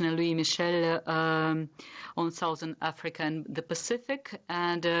Commissioner Louis Michel on Southern Africa and the Pacific,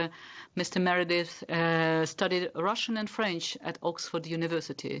 and Mr. Meredith studied Russian and French at Oxford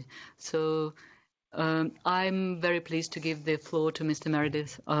University. So I'm very pleased to give the floor to Mr.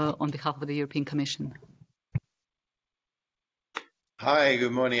 Meredith on behalf of the European Commission. Hi,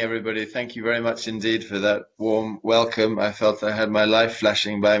 good morning, everybody. Thank you very much indeed for that warm welcome. I felt I had my life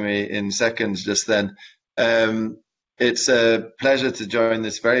flashing by me in seconds just then. It's a pleasure to join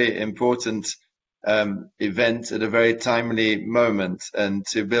this very important event at a very timely moment and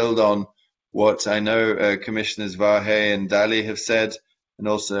to build on what I know Commissioners Serhii and Dalli have said, and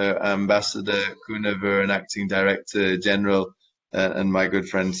also Ambassador Kunever and Acting Director-General and my good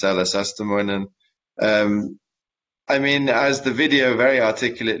friend Salas Astamoinen. I mean, as the video very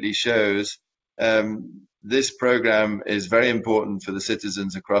articulately shows, this program is very important for the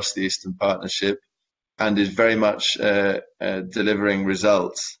citizens across the Eastern Partnership and is very much delivering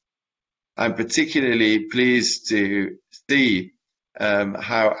results. I'm particularly pleased to see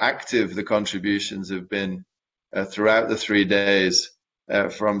how active the contributions have been throughout the 3 days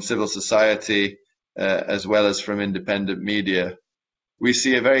from civil society as well as from independent media. We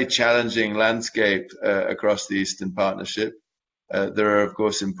see a very challenging landscape across the Eastern Partnership. There are, of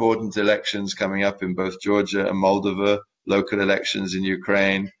course, important elections coming up in both Georgia and Moldova, local elections in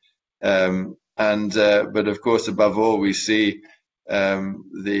Ukraine. But of course, above all, we see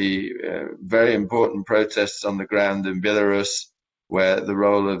the very important protests on the ground in Belarus, where the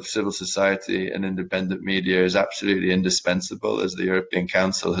role of civil society and independent media is absolutely indispensable, as the European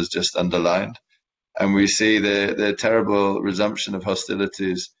Council has just underlined. And we see the terrible resumption of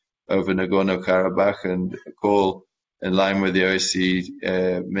hostilities over Nagorno-Karabakh and a call in line with the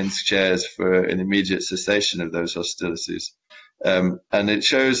OSCE Minsk chairs for an immediate cessation of those hostilities. And it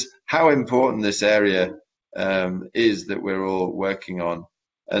shows how important this area is that we're all working on.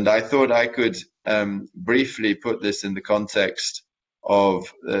 And I thought I could briefly put this in the context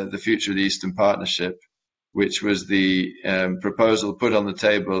of the future of the Eastern Partnership, which was the proposal put on the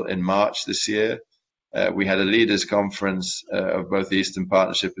table in March this year. We had a leaders' conference of both the Eastern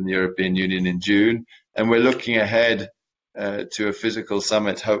Partnership and the European Union in June, and we're looking ahead to a physical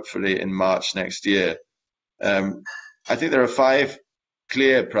summit, hopefully in March next year. I think there are 5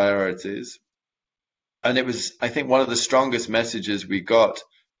 clear priorities, and it was, I think, one of the strongest messages we got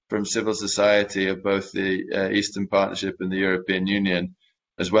from civil society of both the Eastern Partnership and the European Union,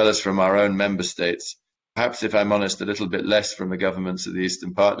 as well as from our own member states. Perhaps, if I'm honest, a little bit less from the governments of the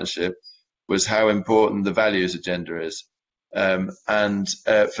Eastern Partnership, was how important the values agenda is.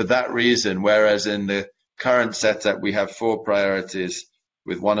 For that reason, whereas in the current setup we have 4 priorities,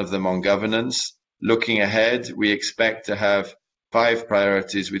 with one of them on governance, looking ahead, we expect to have 5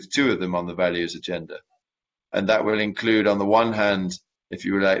 priorities with 2 of them on the values agenda. And that will include, on the one hand, if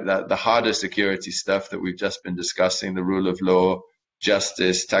you like, the harder security stuff that we've just been discussing, the rule of law,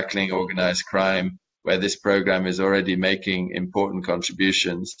 justice, tackling organized crime, where this program is already making important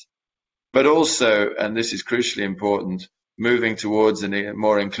contributions. But also, and this is crucially important, moving towards a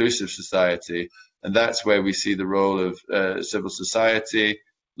more inclusive society. And that's where we see the role of civil society,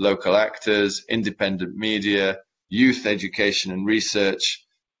 local actors, independent media, youth education and research.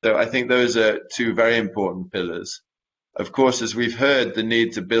 So I think those are 2 very important pillars. Of course, as we've heard, the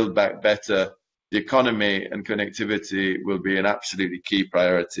need to build back better, the economy and connectivity will be an absolutely key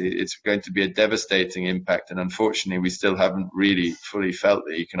priority. It's going to be a devastating impact, and unfortunately, we still haven't really fully felt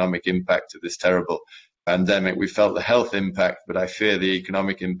the economic impact of this terrible pandemic. We felt the health impact, but I fear the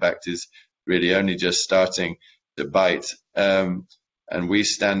economic impact is really only just starting to bite. And we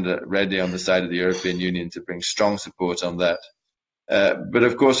stand ready on the side of the European Union to bring strong support on that. But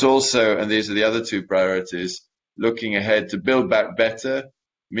of course also, and these are the other two priorities, looking ahead to build back better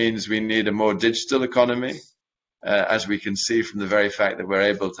means we need a more digital economy, as we can see from the very fact that we're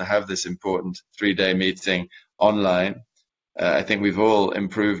able to have this important 3-day meeting online. I think we've all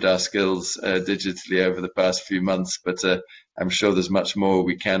improved our skills digitally over the past few months, but I'm sure there's much more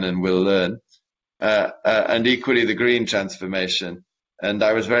we can and will learn. And equally the green transformation. And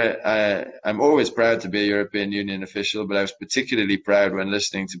I'm always proud to be a European Union official, but I was particularly proud when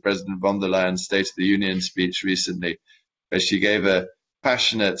listening to President von der Leyen's State of the Union speech recently, where she gave a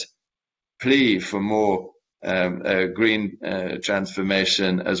passionate plea for more green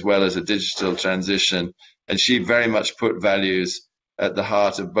transformation as well as a digital transition. And she very much put values at the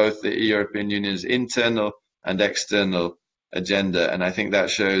heart of both the European Union's internal and external agenda. And I think that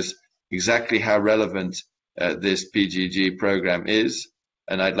shows exactly how relevant this PGG program is.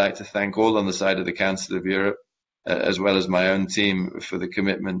 And I'd like to thank all on the side of the Council of Europe, as well as my own team, for the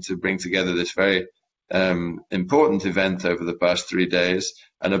commitment to bring together this very important event over the past 3 days.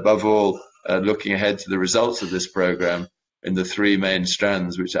 And above all, looking ahead to the results of this program in the 3 main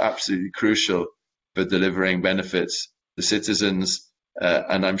strands, which are absolutely crucial for delivering benefits to citizens.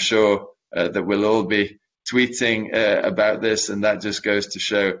 And I'm sure that we'll all be tweeting about this, and that just goes to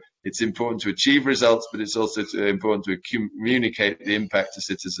show it's important to achieve results, but it's also important to communicate the impact to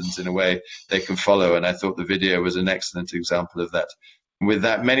citizens in a way they can follow. And I thought the video was an excellent example of that. And with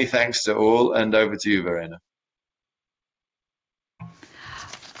that, many thanks to all, and over to you, Verena.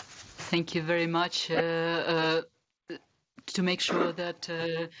 Thank you very much. To make sure that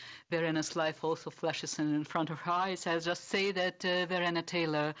Verena's life also flashes in front of her eyes, I'll just say that Verena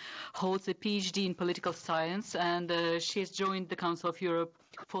Taylor holds a PhD in political science, and she has joined the Council of Europe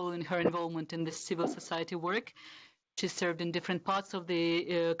following her involvement in the civil society work. She served in different parts of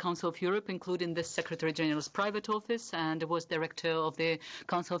the Council of Europe, including the Secretary-General's private office, and was director of the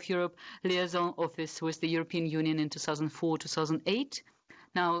Council of Europe liaison office with the European Union in 2004-2008.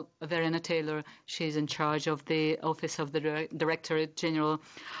 Now, Verena Taylor, she is in charge of the Office of the Directorate-General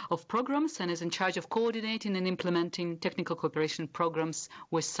of Programs and is in charge of coordinating and implementing technical cooperation programs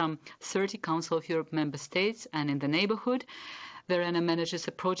with some 30 Council of Europe member states and in the neighborhood. Verena manages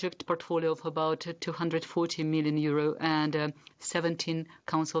a project portfolio of about 240 million euro and 17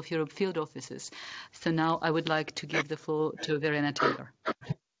 Council of Europe field offices. So now I would like to give the floor to Verena Taylor.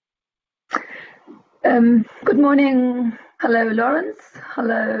 Good morning. Hello, Lawrence.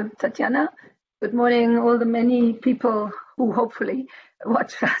 Hello, Tatiana. Good morning, all the many people who hopefully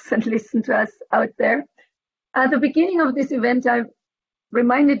watch us and listen to us out there. At the beginning of this event, I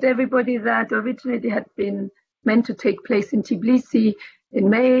reminded everybody that originally it had been meant to take place in Tbilisi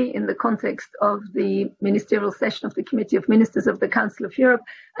in May in the context of the ministerial session of the Committee of Ministers of the Council of Europe.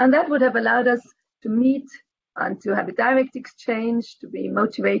 And that would have allowed us to meet and to have a direct exchange, to be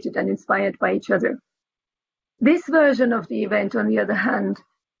motivated and inspired by each other. This version of the event, on the other hand,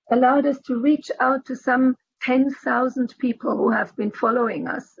 allowed us to reach out to some 10,000 people who have been following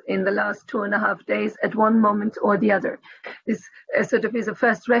us in the last 2.5 days at one moment or the other. This sort of is a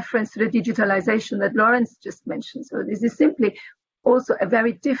first reference to the digitalization that Lawrence just mentioned. So this is simply also a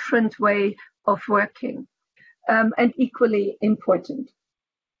very different way of working and equally important.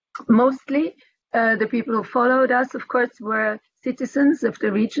 Mostly the people who followed us, of course, were citizens of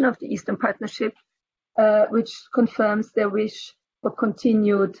the region of the Eastern Partnership, which confirms their wish for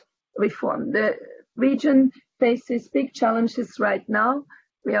continued reform. The region faces big challenges right now.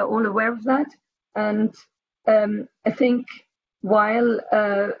 We are all aware of that. And I think while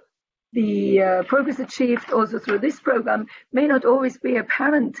the progress achieved also through this program may not always be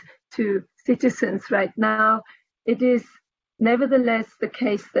apparent to citizens right now, it is nevertheless the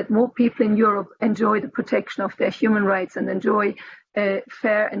case that more people in Europe enjoy the protection of their human rights and enjoy a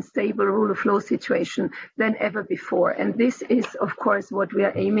fair and stable rule of law situation than ever before. And this is, of course, what we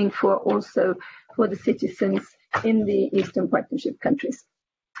are aiming for also for the citizens in the Eastern Partnership countries.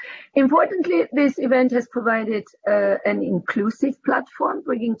 Importantly, this event has provided an inclusive platform,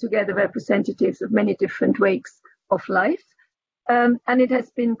 bringing together representatives of many different ways of life. And it has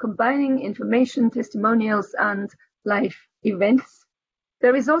been combining information, testimonials, and live events.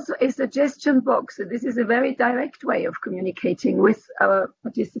 There is also a suggestion box. So this is a very direct way of communicating with our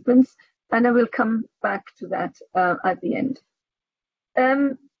participants, and I will come back to that at the end.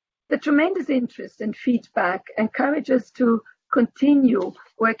 The tremendous interest and feedback encourage us to continue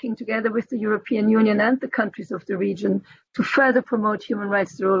working together with the European Union and the countries of the region to further promote human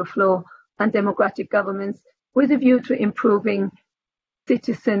rights, the rule of law, and democratic governments with a view to improving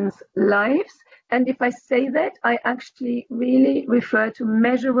citizens' lives. And if I say that, I actually really refer to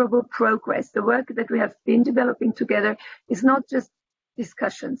measurable progress. The work that we have been developing together is not just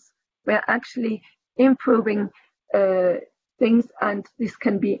discussions. We're actually improving things, and this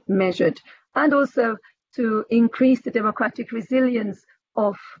can be measured. And also to increase the democratic resilience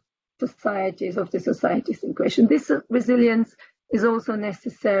of societies, of the societies in question. This resilience is also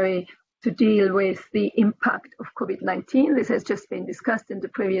necessary to deal with the impact of COVID-19. This has just been discussed in the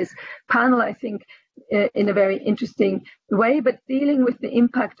previous panel, I think, in a very interesting way, but dealing with the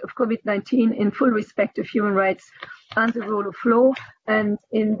impact of COVID-19 in full respect of human rights and the rule of law. And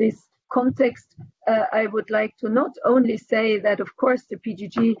in this context, I would like to not only say that, of course, the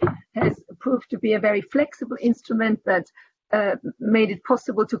PGG has proved to be a very flexible instrument that made it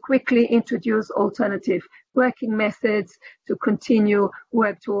possible to quickly introduce alternative working methods, to continue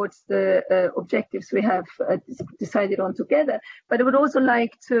work towards the objectives we have decided on together. But I would also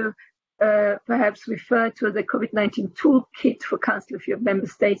like to perhaps refer to the COVID-19 toolkit for Council of Europe member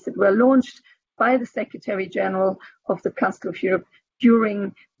states that were launched by the Secretary-General of the Council of Europe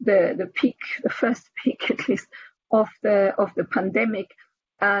during the peak, the first peak at least, of the pandemic,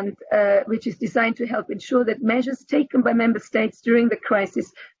 and which is designed to help ensure that measures taken by member states during the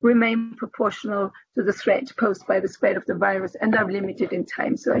crisis remain proportional to the threat posed by the spread of the virus and are limited in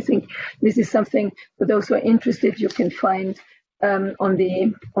time. So I think this is something for those who are interested you can find on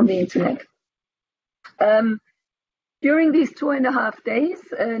the internet. During these 2.5 days,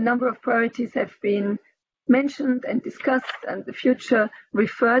 a number of priorities have been mentioned and discussed, and the future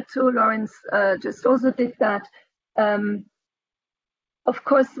referred to. Lawrence just also did that. Of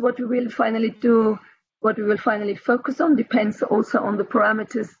course, what we will finally do, what we will finally focus on, depends also on the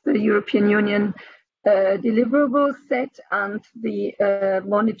parameters the European Union deliverables set and the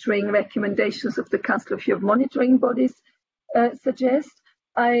monitoring recommendations of the Council of Europe monitoring bodies suggest.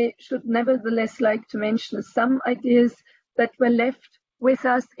 I should nevertheless like to mention some ideas that were left with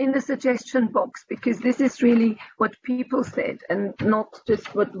us in the suggestion box, because this is really what people said and not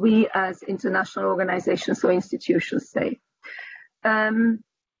just what we as international organizations or institutions say. I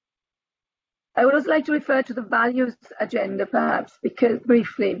would also like to refer to the values agenda, perhaps,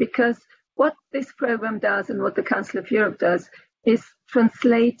 briefly, because what this program does and what the Council of Europe does is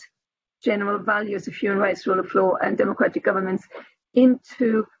translate general values of human rights, rule of law, and democratic governance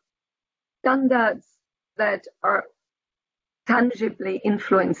into standards that are tangibly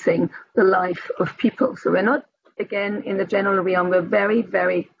influencing the life of people. So we're not, again, in the general realm, we're very,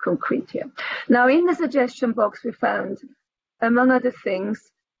 very concrete here. Now, in the suggestion box, we found, among other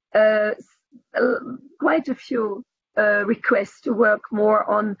things, quite a few requests to work more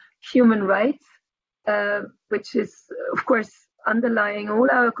on human rights, which is, of course, underlying all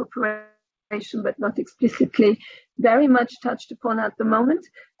our cooperation, but not explicitly, very much touched upon at the moment.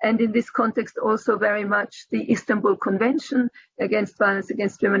 And in this context, also very much the Istanbul Convention against violence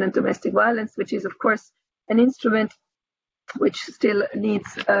against women and domestic violence, which is, of course, an instrument which still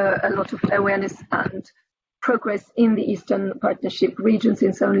needs a lot of awareness and progress in the Eastern Partnership region,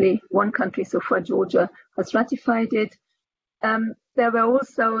 since only one country so far, Georgia, has ratified it. There were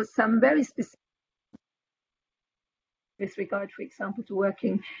also some very specific with regard, for example, to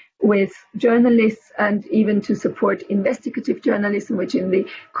working with journalists and even to support investigative journalism, which in the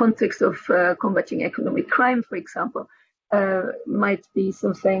context of combating economic crime, for example, might be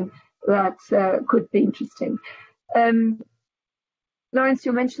something that could be interesting. Lawrence,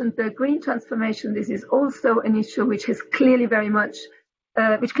 you mentioned the green transformation. This is also an issue which has clearly very much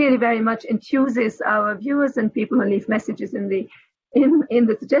enthuses our viewers and people who leave messages in the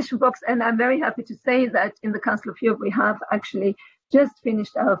suggestion box. And I'm very happy to say that in the Council of Europe we have actually just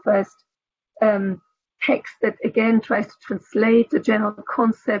finished our first text that again tries to translate the general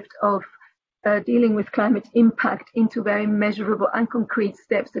concept of dealing with climate impact into very measurable and concrete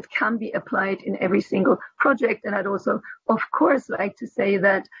steps that can be applied in every single project. And I'd also, of course, like to say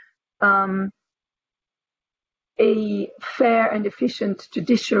that a fair and efficient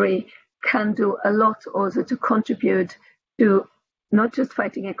judiciary can do a lot also to contribute to not just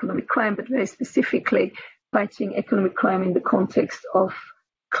fighting economic crime, but very specifically fighting economic crime in the context of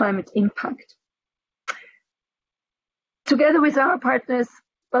climate impact. Together with our partners,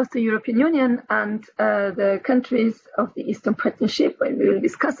 both the European Union and the countries of the Eastern Partnership, we will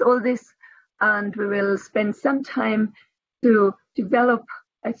discuss all this, and we will spend some time to develop,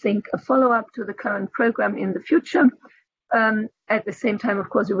 I think, a follow-up to the current program in the future. At the same time, of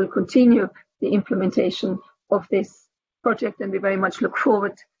course, we will continue the implementation of this project, and we very much look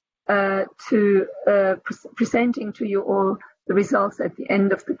forward to presenting to you all the results at the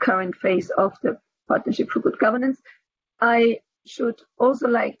end of the current phase of the Partnership for Good Governance. I should also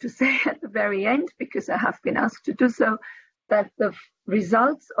like to say at the very end, because I have been asked to do so, that the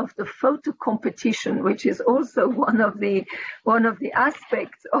results of the photo competition, which is also one of the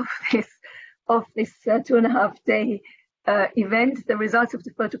aspects of this 2.5-day event, the results of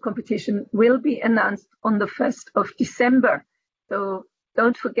the photo competition will be announced on the 1st of December. So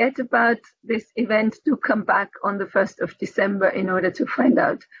don't forget about this event. Do come back on the 1st of December in order to find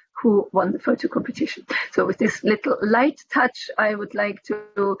out who won the photo competition. So with this little light touch, I would like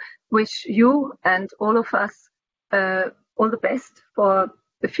to wish you and all of us all the best for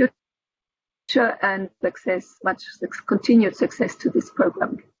the future and success, much continued success to this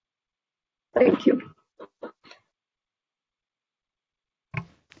program. Thank you.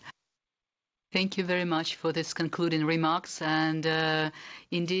 Thank you very much for this concluding remarks. And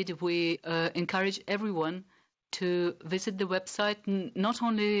indeed, we encourage everyone to visit the website, not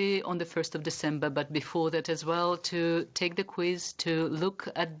only on the 1st of December, but before that as well, to take the quiz, to look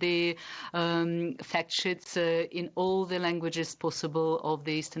at the fact sheets in all the languages possible of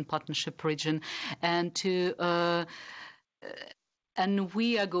the Eastern Partnership region, and to and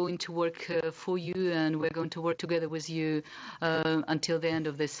we are going to work for you, and we're going to work together with you until the end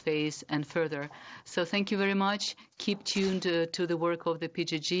of this phase and further. So thank you very much. Keep tuned to the work of the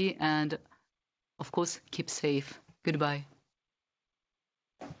PGG, and of course, keep safe. Goodbye.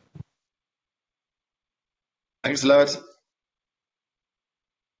 Thanks a lot.